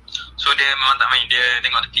 So dia memang tak main, dia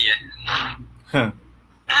tengok tepi kan.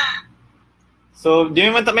 So dia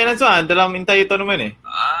memang tak main langsung dalam entire tournament ni?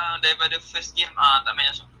 Daripada first game tak main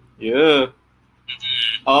langsung. Ya.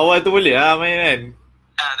 Awal tu boleh main kan?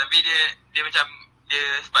 Tapi dia macam dia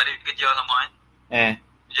sebab dia kerja sama kan.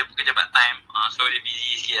 Dia kerja part time. So dia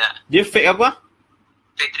busy sikit lah. Dia fake apa?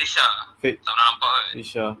 Fake Trisha. Fake Tak pernah nampak kan.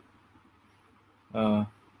 Trisha.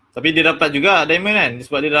 Tapi dia dapat juga diamond kan?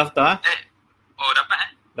 Sebab dia daftar. Dapat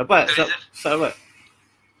Dapat? Start dapat?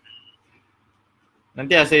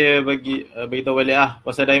 Nanti lah saya bagi tahu balik lah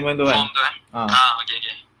pasal diamond tu kan. Form tu kan. Okay.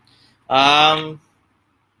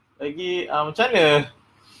 Lagi macam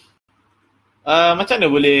mana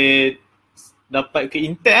boleh dapat ke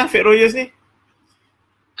Intel lah Fate Royals ni?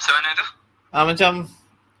 Macam mana tu? Macam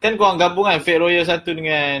kan korang gabung kan Fate Royals satu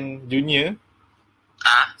dengan Junior.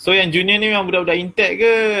 So yang Junior ni memang budak-budak Intel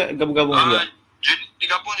ke gabung-gabung juga? Dia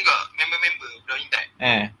gabung juga member-member budak Intel.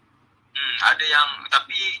 Ada yang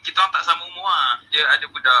tapi kita orang tak sama umur lah. Dia ada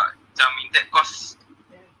budak macam Intel course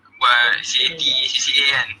buat CAT, CCA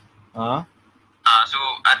kan. So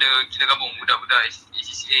ada kita gabung budak-budak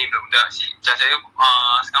ACCA, budak-budak macam saya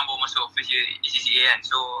sekarang baru masuk first year ACCA kan.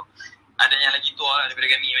 So ada yang lagi tua lah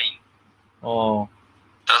daripada kami main.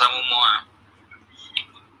 Tak sama umur lah.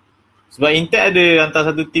 Sebab Intel ada hantar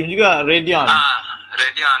satu tim juga, Radeon.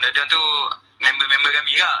 Radeon tu member-member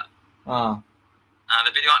kami juga.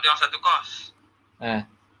 Tapi dia orang satu course.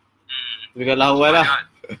 Dia kalah awal lah.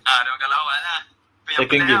 Dia kalah awal lah.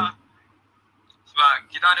 Second game. Sebab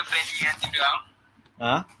kita ada friendly dengan tim dia.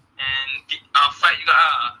 And fight juga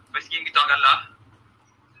lah. First game kita orang kalah.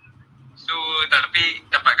 So tapi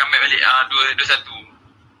dapat comeback balik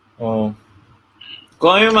 2-1.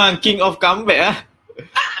 Kau memang king of comeback lah.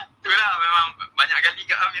 Itulah memang banyak kali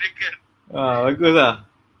kat Miracle. Bagus lah.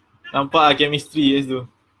 Nampak lah chemistry kat situ.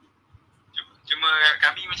 Cuma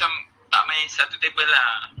kami macam tak main satu table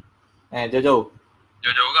lah. Jauh-jauh?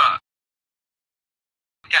 Jauh-jauh kak.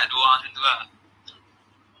 Dekat 2 orang macam tu lah.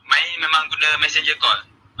 Main memang guna messenger call.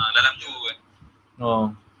 Dalam tu kan.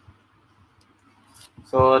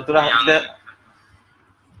 So itulah kita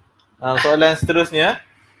soalan seterusnya.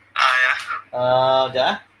 Ya.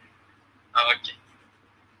 Sekejap Okay.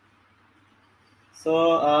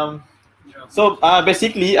 So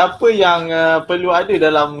basically apa yang perlu ada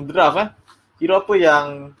dalam draft Kira apa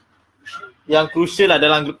yang crucial lah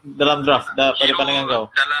dalam draft pada pandangan kau?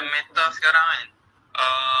 Dalam meta sekarang kan.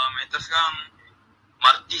 Meta sekarang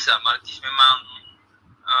Martis memang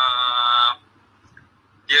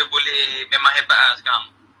dia boleh memang hebat lah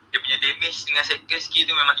sekarang. Dia punya damage dengan second skill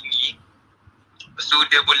tu memang tinggi. Lepas tu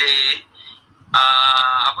dia boleh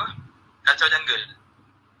kacau jungle.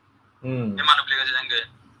 Memang dia boleh kacau jungle.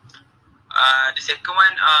 The second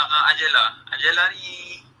one Angela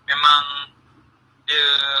ni memang dia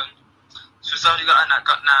susah juga nak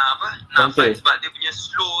fight sebab dia punya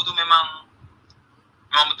slow tu memang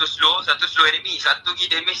betul slow. Satu slow enemy, satu lagi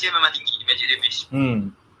damage dia memang tinggi, magic damage.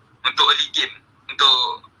 Untuk early game,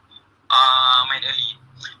 untuk main early.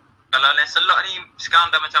 Kalau Lancelot ni sekarang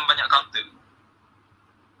dah macam banyak counter.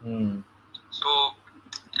 So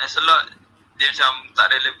Lancelot dia macam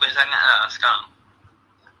tak relevan sangat lah sekarang.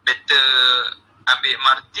 Better ambil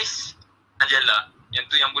Martis, Angela. Yang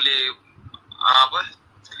tu yang boleh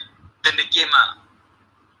turn the game lah.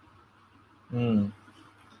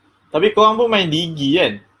 Tapi korang pun main Digi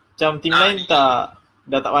kan? Macam team lain dah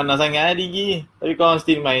tak pandang sangat Digi. Tapi korang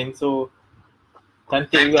still main, so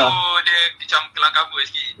cantik juga. Time tu dia macam kelang kabut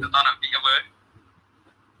sikit, tak tahu nak pick apa.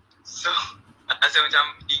 So rasa macam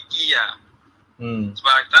Digi lah.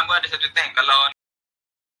 Sebab kita pun ada satu tank. Kalau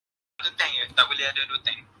satu tank je, tak boleh ada 2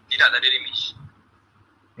 tank. Tidak, tak ada damage.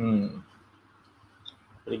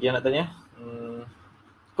 Apa lagi yang nak tanya?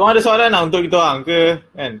 Korang ada soalan lah untuk kita orang ke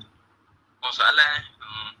kan? Soalan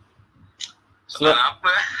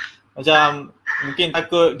apa? Macam mungkin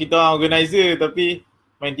takut kita orang organizer tapi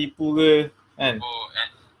main tipu ke kan?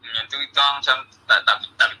 Yang tu kita orang macam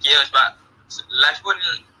tak fikir sebab live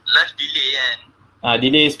delay kan.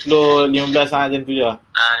 Delay 10-15 saat macam tu je.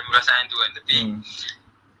 15 saat tu kan. Tapi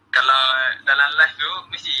kalau dalam live tu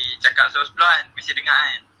mesti cakap 10 kan, mesti dengar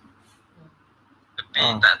kan. Tapi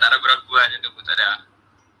tak ragu-ragu lah macam tu pun tak ada.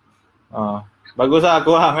 Bagus lah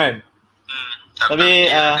korang kan.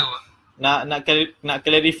 Tapi nak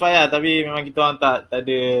clarify lah, tapi memang kita orang tak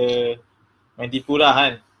ada main tipu lah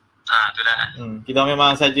kan. Tu lah. Kita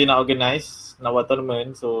memang saja nak organize, nak buat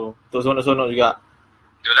tournament, so untuk sonok-sonok juga.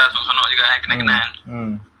 Tu lah, sonok-sonok juga kan, kenal-kenal.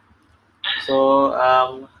 So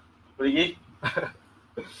apa lagi?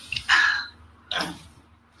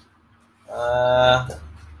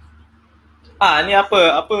 Ni apa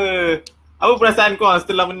perasaan kau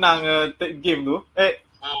setelah menang third game tu?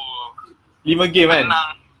 5 game kan?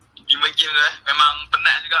 Menang 5 game tu memang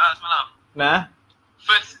penat juga lah semalam.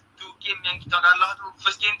 First 2 game yang kita kalah tu,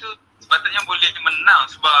 first game tu sepatutnya boleh menang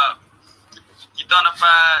sebab kita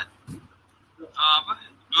dapat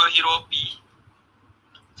dua hero OP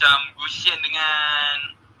macam Gusion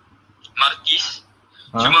dengan Martis.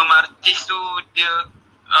 Cuma Martis tu dia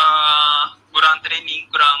kurang training,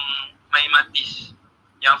 kurang main Martis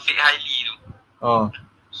yang fake highly tu.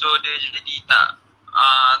 So dia jadi tak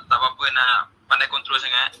apa-apa nak pandai control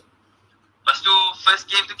sangat. Lepas tu first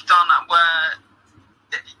game tu kita nak buat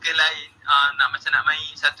tactical lain, nak main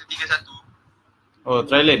 1-3-1.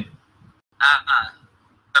 Try lane.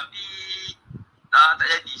 Tapi tak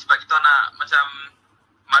jadi sebab kita nak macam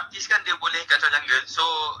Martis kan dia boleh kacau jungle. So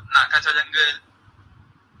nak kacau jungle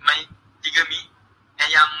main 3 mid and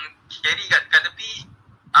yang carry kat tepi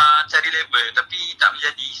cari level tapi tak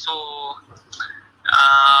menjadi. So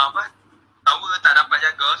tower tak dapat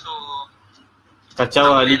jaga, so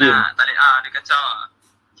kacau lah di game. Dia kacau.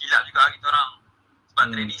 Silap juga kita orang. Sebab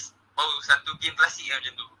training baru satu game klasik lah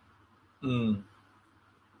macam tu.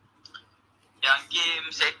 Yang game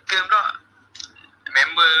second pula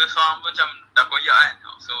member seorang pun macam dah koyak kan.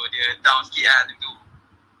 So dia down sikit lah tu.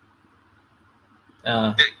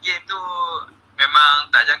 Third game tu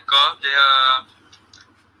memang tak jangka. Dia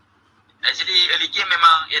actually early game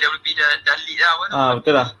memang AWP dah lead lah.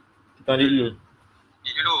 Betul lah. Kita lead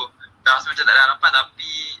dulu. Dah rasa macam tak ada harapan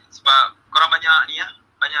tapi sebab korang banyak ni lah,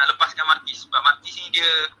 banyak lepaskan Martis. Sebab Martis ni dia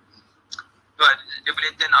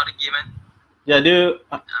boleh turn out the game kan. Ya, dia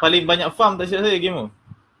paling banyak farm tak silap saya game tu.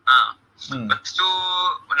 Lepas tu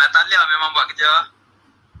Natalia memang buat kerja.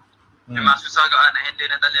 Memang susah agak nak handle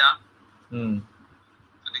Natalia.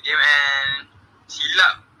 The game and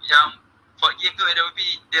silap yang fourth game tu AWP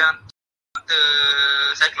dia hantar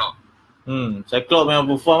Cyclops. Cyclops memang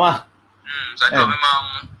perform lah. Cyclops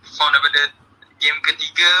memang perform daripada game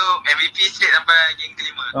ketiga MVP straight sampai game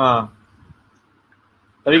kelima.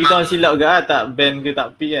 Tapi kita orang silap ke tak ban ke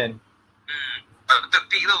tak pick kan? Betul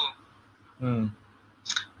pick tu.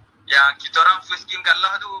 Yang kita orang first game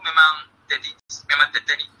kalah tu memang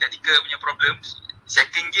tactical punya problem.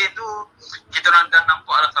 Second game tu kita orang dah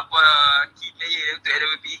nampak lah siapa key player untuk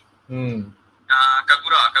AWP.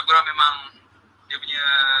 Kagura memang dia punya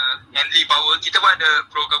handling power. Kita pun ada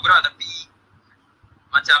pro Kagura tapi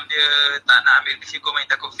macam dia tak nak ambil risiko main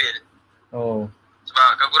takut fail. Sebab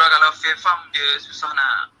Kagura kalau fail farm dia susah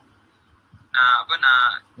nak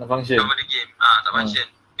function. Cover the game. Tak function.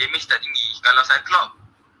 Damage tak tinggi. Kalau Cyclops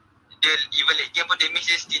dia even late game pun damage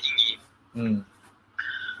dia still tinggi.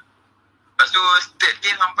 Lepas tu third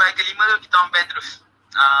game sampai kelima tu kita orang ban terus.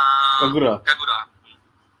 Kagura.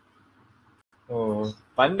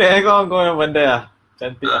 Pandai kau yang pandai lah.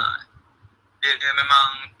 Cantik lah. Dia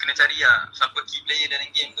memang kena cari lah siapa key player dalam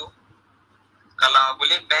game tu. Kalau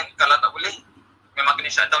boleh ban, kalau tak boleh memang kena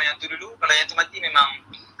shutdown yang tu dulu. Kalau yang tu mati memang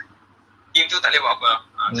game tu tak boleh buat apa lah.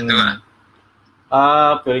 Macam tu lah.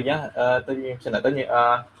 Apa lagi lah? Tadi macam nak tanya.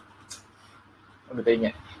 Aku tak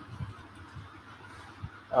ingat.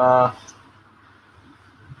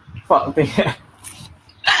 Tak ingat.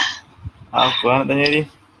 Apa nak tanya ni?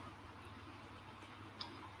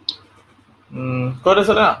 Kau ada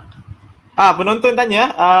soalan tak? Penonton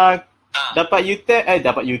tanya dapat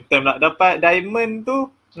U-Term lah. Dapat diamond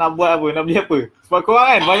tu nak buat apa? Nak beli apa? Sebab korang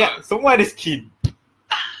kan banyak, semua ada skin.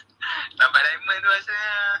 Dapat diamond tu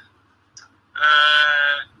rasanya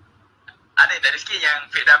ada tak ada skin. Yang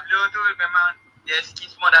FW tu memang dia skin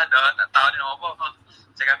semua dah ada. Tak tahu dia nak apa.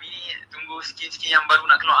 Macam kami ni tunggu skin-skin yang baru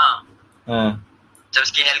nak keluar. Macam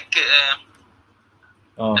skin Hellcat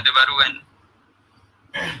ada baru kan.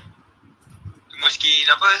 Tunggu skin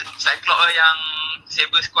apa Cyclops yang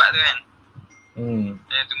Saber Squad tu kan.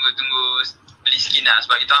 Tunggu beli skin lah.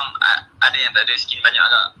 Sebab kita orang ada yang tak ada skin banyak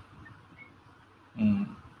agak.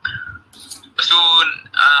 Lepas tu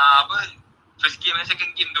first game dan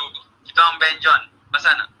second game tu kita orang ban John.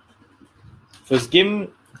 Pasal nak? First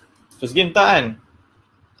game tak kan?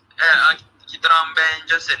 Kita orang ban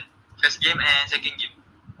Johnson. First game and second game.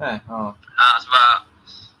 Sebab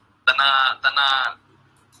tak nak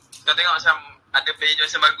kau tengok macam ada player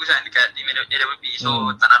Johnson bagus kan dekat team AWP.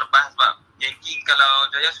 So tak nak lepas sebab ganking kalau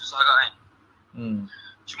Jaya susah agak kan.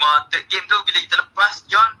 Cuma third game tu bila kita lepas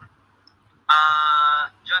John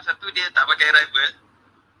satu dia tak pakai rival.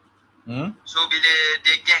 So bila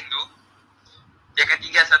dia gang tu dia akan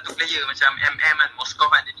tinggal satu player macam MM kan, Moskov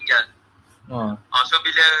kan dia tinggal. So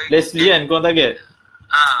bila Leslie kan korang target?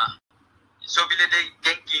 So bila dia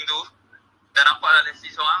ganking tu dah nampak lah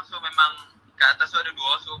Leslie seorang. So memang kat atas tu ada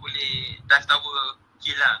dua. So boleh dive tower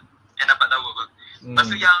kill lah yang dapat tower pun. Lepas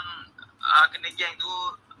tu yang kena gang tu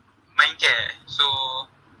main care. So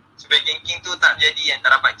sebab ganking tu tak jadi yang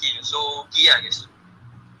tak dapat kill. So kill lah guys.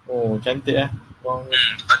 Cantik lah.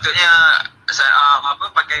 Patutnya saya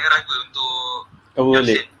pakai rival untuk Cover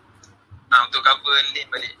balik. Untuk cover lane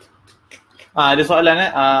balik. Ada soalan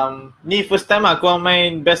ni first time aku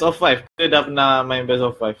main best of 5 ke dah pernah main best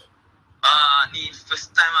of 5? Ni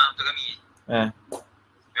first time untuk kami.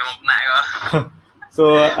 Memang penat ke?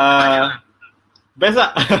 So best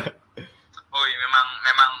tak?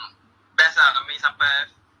 Memang best lah. Kami sampai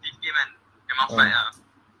 5 game kan. Memang fight lah.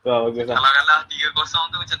 Bagus lah. Kalau kalah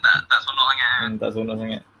 3-0 tu macam tak sonok sangat kan. Tak sonok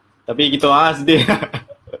sangat. Tapi kita orang sedih.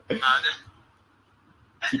 Ada.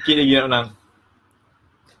 Sikit lagi nak menang.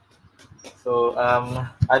 So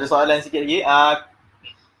ada soalan sikit lagi.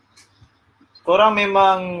 Korang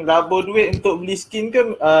memang labur duit untuk beli skin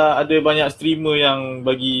ke ada banyak streamer yang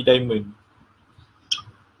bagi diamond?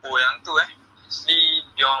 Yang tu actually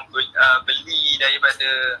dia orang beli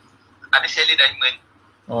daripada ada seller diamond.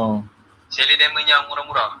 Seller diamond yang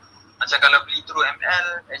murah-murah. Macam kalau beli through ML,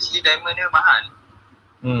 actually diamond dia mahal.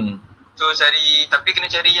 So tapi kena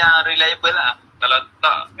cari yang reliable lah. Kalau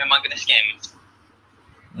tak memang kena scam.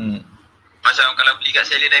 Macam kalau beli kat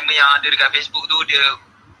seller diamond yang ada dekat Facebook tu, dia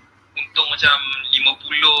untung macam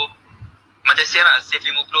 50, macam save lah, save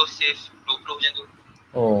 50, save 20 macam tu.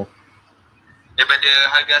 Daripada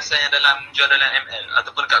harga asal yang jual dalam ML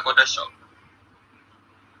ataupun kat Koda Shop.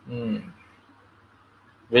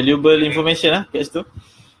 Valuable information lah kat situ.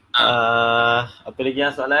 Apa lagi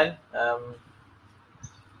yang soalan?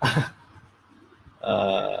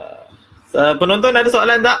 Penonton ada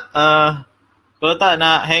soalan tak? Kalau tak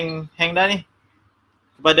nak hang dah ni.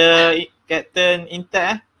 Kepada Captain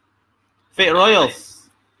Intek Fate Royals.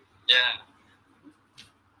 Ya.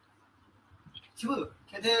 Cuba,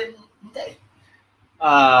 Captain Intek.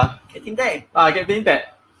 Captain Intek.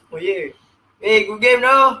 Oh ya. Good game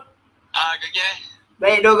tu. Good game.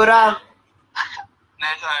 Baik dua korang.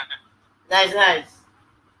 Nice lah. Nice.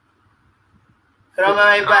 Korang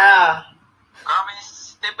main hebat lah. Korang main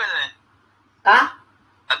stable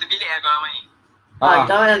satu bilik korang main?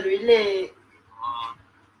 Kita main satu bilik.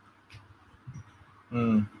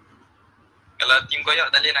 Kalau tim koyak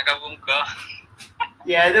tak boleh nak cover muka.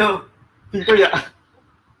 Ya tu. Tim koyak.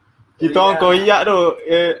 Kita orang koyak tu.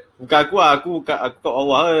 Bukan aku kat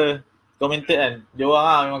bawah ke. Commented kan. Dia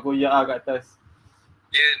orang memang koyak kat atas.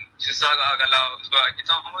 Dia susah kalau sebab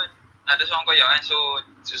kita orang pun ada seorang koyak kan, so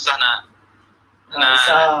susah nak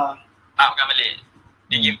upkan balik.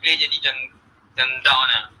 Dia gameplay jadi macam down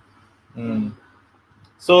lah.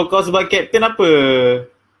 So kau sebagai captain apa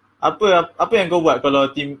yang kau buat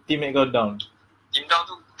kalau teammate kau down? Team down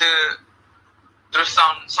tu kita terus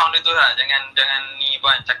sound dia tu lah. Jangan ni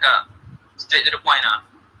buat cakap straight to the point lah.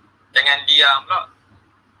 Jangan diam pula.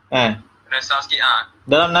 Kena sound sikit lah.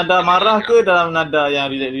 Dalam nada marah ke dalam nada yang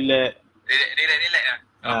relax? Relax lah.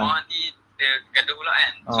 Kalau marah nanti dia gaduh pula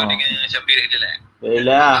kan. So dia kena macam relax.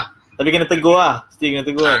 Relax lah. Tapi kena tegur lah. Mesti kena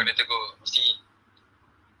tegur kan? Kena tegur. Mesti.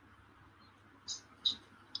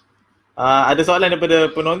 Ada soalan daripada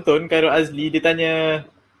penonton, Khairul Azli. Dia tanya,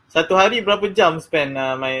 satu hari berapa jam spend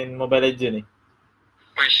main Mobile Legends ni?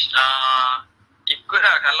 Ikut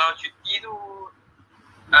lah. Kalau cuti tu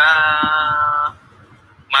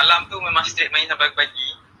malam tu memang straight main sampai pagi.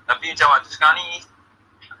 Tapi macam waktu sekarang ni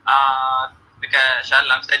dekat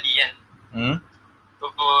Shalam study kan. Tu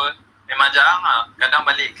pun memang jarang lah. Kadang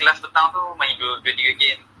balik kelas petang tu main 2-3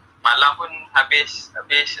 game. Malam pun habis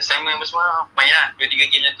assignment semua main lah 2-3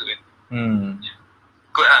 game macam tu.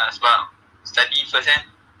 Ikut lah sebab study first kan.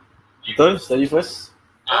 Betul, study first.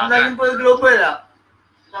 Kau nak jumpa global tak?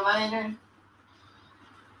 Nak main kan?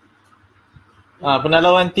 Pernah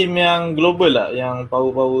lawan team yang global tak? Yang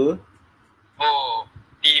power-power?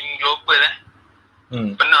 Team global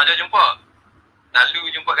Pernah je jumpa. Lalu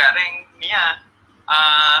jumpa kat rank ni lah.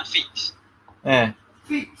 Fix.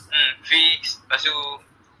 Fix. Lepas tu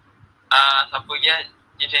siapa lagi lah?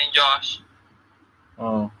 James and Josh.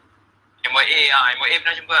 MYA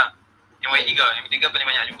pernah jumpa lah. MYA 3 paling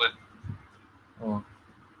banyak jumpa.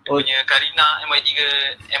 Dia punya Karina,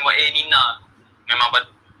 MYA Nina. Memang batu.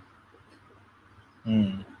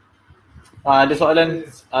 Ada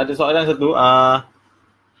soalan satu.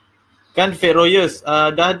 Kan Fate Royals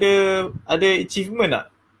dah ada achievement tak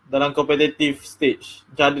dalam competitive stage?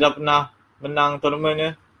 Macam ada dah pernah menang tournament ke?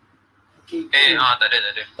 Tak ada.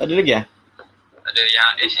 Tak ada lagi Ada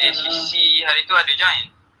yang HACC hari tu ada join.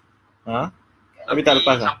 Tapi tak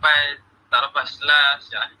lepas lah? Sampai tak lepas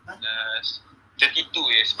last 32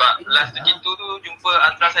 je. Sebab last 32 tu jumpa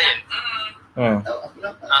Ultra Saiyan.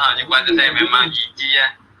 Jumpa Ultra Saiyan memang GG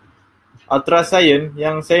lah. Ultra Saiyan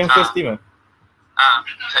yang Saiyan first team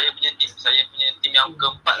Saya punya team yang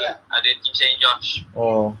keempat lah. Ada team Saiyan Josh.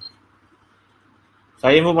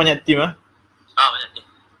 Saiyan pun banyak team banyak team.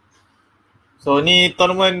 So ni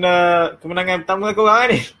tournament kemenangan pertama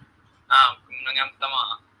korang ni? Kemenangan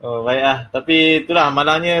pertama. Oh baik lah. Tapi itulah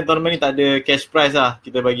malangnya tournament ni tak ada cash prize lah.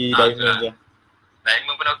 Kita bagi diamond je.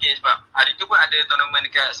 Diamond pun okey sebab hari tu pun ada tournament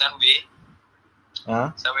dekat Sunway.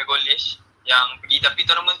 Sunway College yang pergi, tapi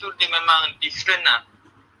tournament tu dia memang different lah.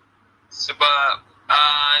 Sebab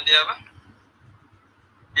dia apa?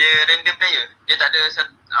 Dia random player. Dia tak ada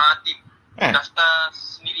team. Daftar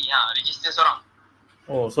sendiri, register seorang.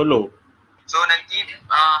 Oh, solo. So nanti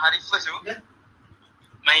hari first tu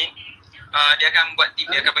main, dia akan buat team,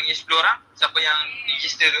 dia akan bagi 10 orang. Siapa yang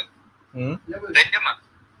register tu random lah.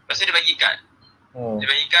 Lepas tu dia bagi kad. Dia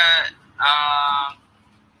bagi kad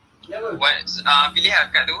pilih lah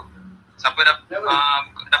kad tu. Siapa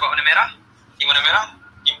dapat warna merah, team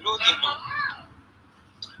blue.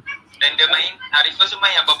 Dan dia main, hari first tu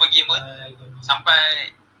main apa-apa game pun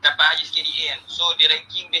sampai dapat highest KDA kan. So dia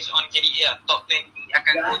ranking based on KDA lah. Top 20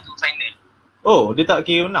 akan go to final. Oh, dia tak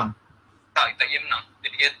kira menang? Tak kira menang. Dia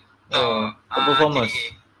kira top performance.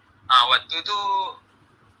 KDA. Waktu tu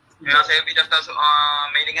memang saya pergi daftar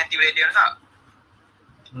main dengan team Radiant tak?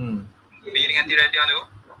 Main dengan team Radiant tu.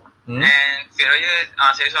 And Fit Raya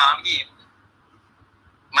saya seorang pergi.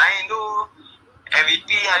 Main tu MVP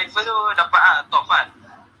hari first tu dapat top 5.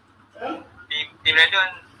 Team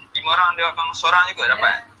Radiant 5 orang, dia orang seorang juga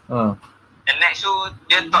dapat. And next tu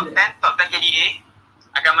dia top 10 KDA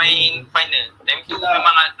akan main final. Time tu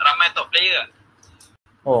memang ramai top player lah.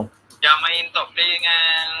 Yang main top player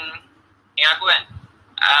dengan aku kan,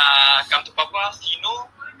 Come to Papa,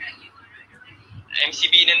 Sino,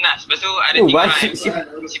 MCB dan Nas. Lepas tu ada 3 orang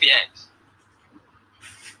MCBX.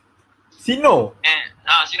 Sino?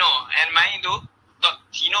 Sino. And main tu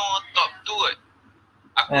Sino top 2 kot.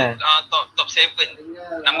 Aku top 7,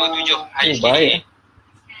 nombor 7 highest KDA.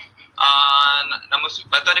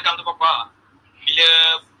 Lepas tu ada Come to Papa. Bila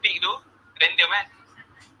pick tu random kan,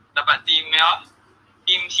 dapat team merah,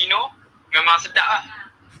 team Sino memang sedap lah.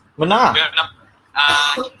 Menang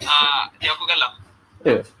dia aku kalah.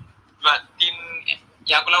 Sebab team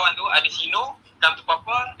yang aku lawan tu ada Sino, Come to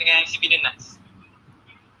Papa dengan CB Denas.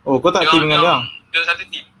 Oh, kau tak team dengan dia? Dia satu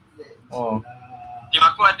team. Team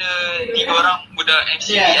aku ada 3 orang budak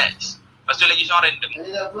MCBX. Lepas tu lagi seorang random.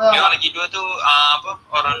 Yang lagi 2 tu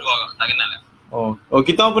orang luar tak kenal lah. Oh,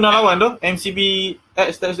 kita orang pernah lawan tu MCBX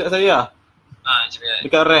tak silap saya lah.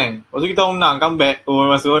 Dekat rank. Lepas tu kita orang menang, comeback. Oh,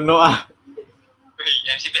 memang seronok lah.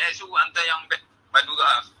 MCBX tu antara yang badu ke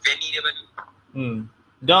lah. Fanny dia badu.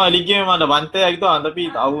 Dia orang lagi memang dah bantai lah kita orang. Tapi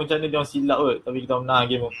tak tahu macam mana dia orang silap kot. Tapi kita orang menang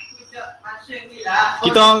game tu.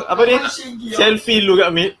 Kita orang apa ni? Selfie dulu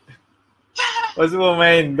kat mid. Lepas tu orang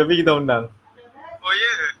main. Tapi kita menang. Oh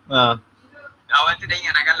ya? Awal tu dah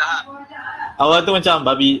ingat nak kalah. Awal tu macam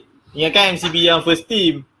babi. Ingat kan MCB yang first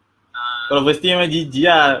team. Kalau first team memang GG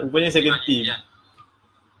lah. Rupanya second team.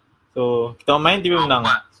 So kita orang main tiba menang.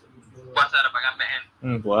 Puas lah dapat comeback kan?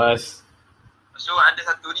 Puas. So ada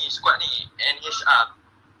satu ni, squad ni, NHR.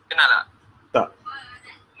 Kenal tak? Tak.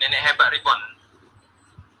 Nenek Hebat Reborn.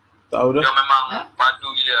 Tak tahu dah. Dia memang padu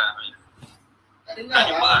gila lah. Tak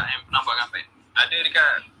jumpa lah yang pernah buat comeback. Ada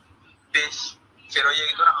dekat page Fit Raya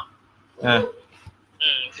gitu orang.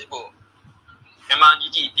 Facebook. Memang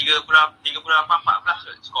GG, 3.14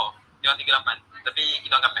 kot skor. Dia orang 38. Tapi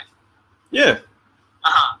kita orang comeback. Ya?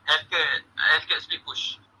 Healthcare split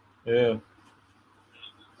push. Ya.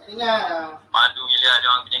 Padu gila dia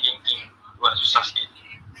orang punya ganking. Buat susah sikit.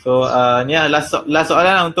 So ni lah last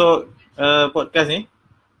soalan lah untuk podcast ni.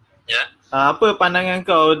 Ya. Apa pandangan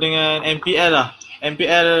kau dengan MPL lah?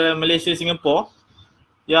 MPL Malaysia Singapura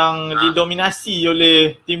yang didominasi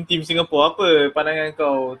oleh tim-tim Singapura. Apa pandangan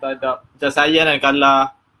kau terhadap macam saya kan kalah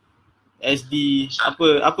SD,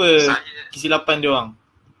 apa kesilapan dia orang?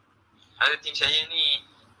 Ada tim saya ni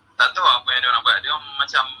tak tahu apa yang dia orang buat. Dia orang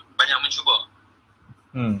macam banyak mencuba.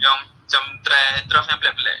 Dia orang macam try draft yang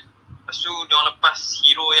pelik-pelik. Lepas tu dia orang lepas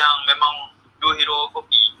hero yang memang 2 hero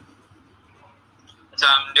kopi.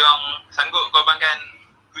 Macam dia orang sanggup korbankan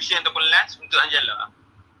Lucian ataupun Lance untuk Angela.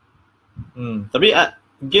 Tapi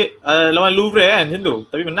lawan Louvre kan macam tu.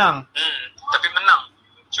 Tapi menang. Tapi menang.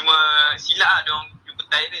 Cuma silap lah dia orang jumpa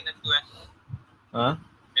Tyrant tu kan.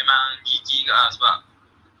 Memang GG ke lah sebab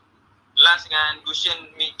Lance dengan Lucian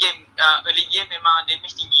mid game, early game memang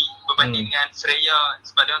damage tinggi berbanding dengan Freya.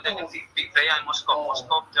 Sebab dia orang tengok pick Freya dan Moskov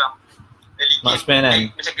macam early game Marksman kan?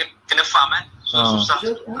 macam kena farm kan. So susah.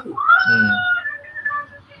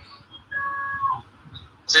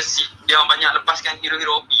 So dia orang banyak lepaskan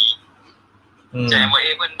hero-hero OP. Macam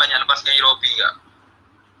MOA pun banyak lepaskan hero OP ke.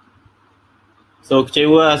 So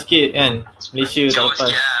kecewa lah sikit kan Malaysia tak kecewa lepas.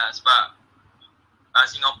 Sikit lah sebab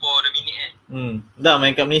Singapura dominate kan. Dah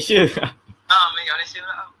main kat Malaysia. Mega Malaysia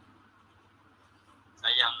lah.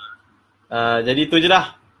 Sayang. Jadi itu je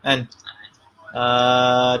lah kan.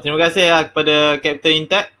 Terima kasih lah kepada Captain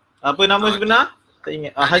Intact. Apa nama sebenar? Tak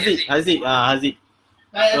ingat. Haziq. Haziq.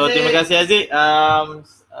 So terima kasih Haziq.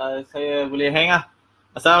 Saya boleh hang lah.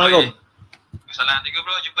 Assalamualaikum. Assalamualaikum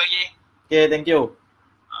bro, jumpa lagi. Okay, thank you.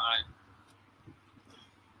 Alright.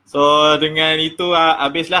 So dengan itu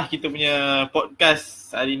habislah kita punya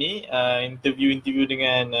podcast hari ni. Interview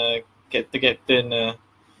dengan Captain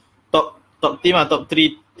top team lah, top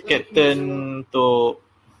 3 Captain untuk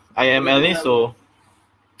IML ni. So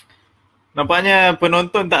nampaknya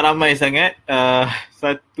penonton tak ramai sangat.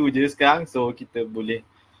 Satu je sekarang. So kita boleh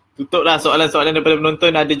tutup lah soalan-soalan daripada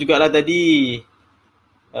penonton. Ada jugalah tadi.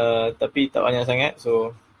 Tapi tak banyak sangat.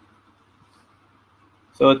 So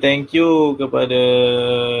thank you kepada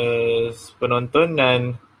penonton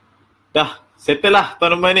dan dah settle lah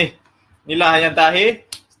tournament ni. Inilah yang terakhir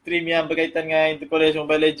stream yang berkaitan dengan Intercollege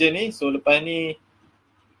Mobile Legends ni. So lepas ni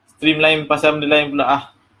stream lain pasal benda lain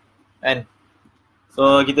pula kan.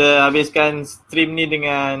 So kita habiskan stream ni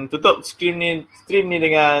dengan tutup stream ni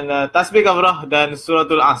dengan tasbih kafarah dan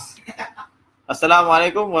suratul As.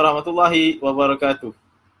 Assalamualaikum warahmatullahi wabarakatuh.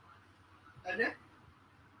 Ada?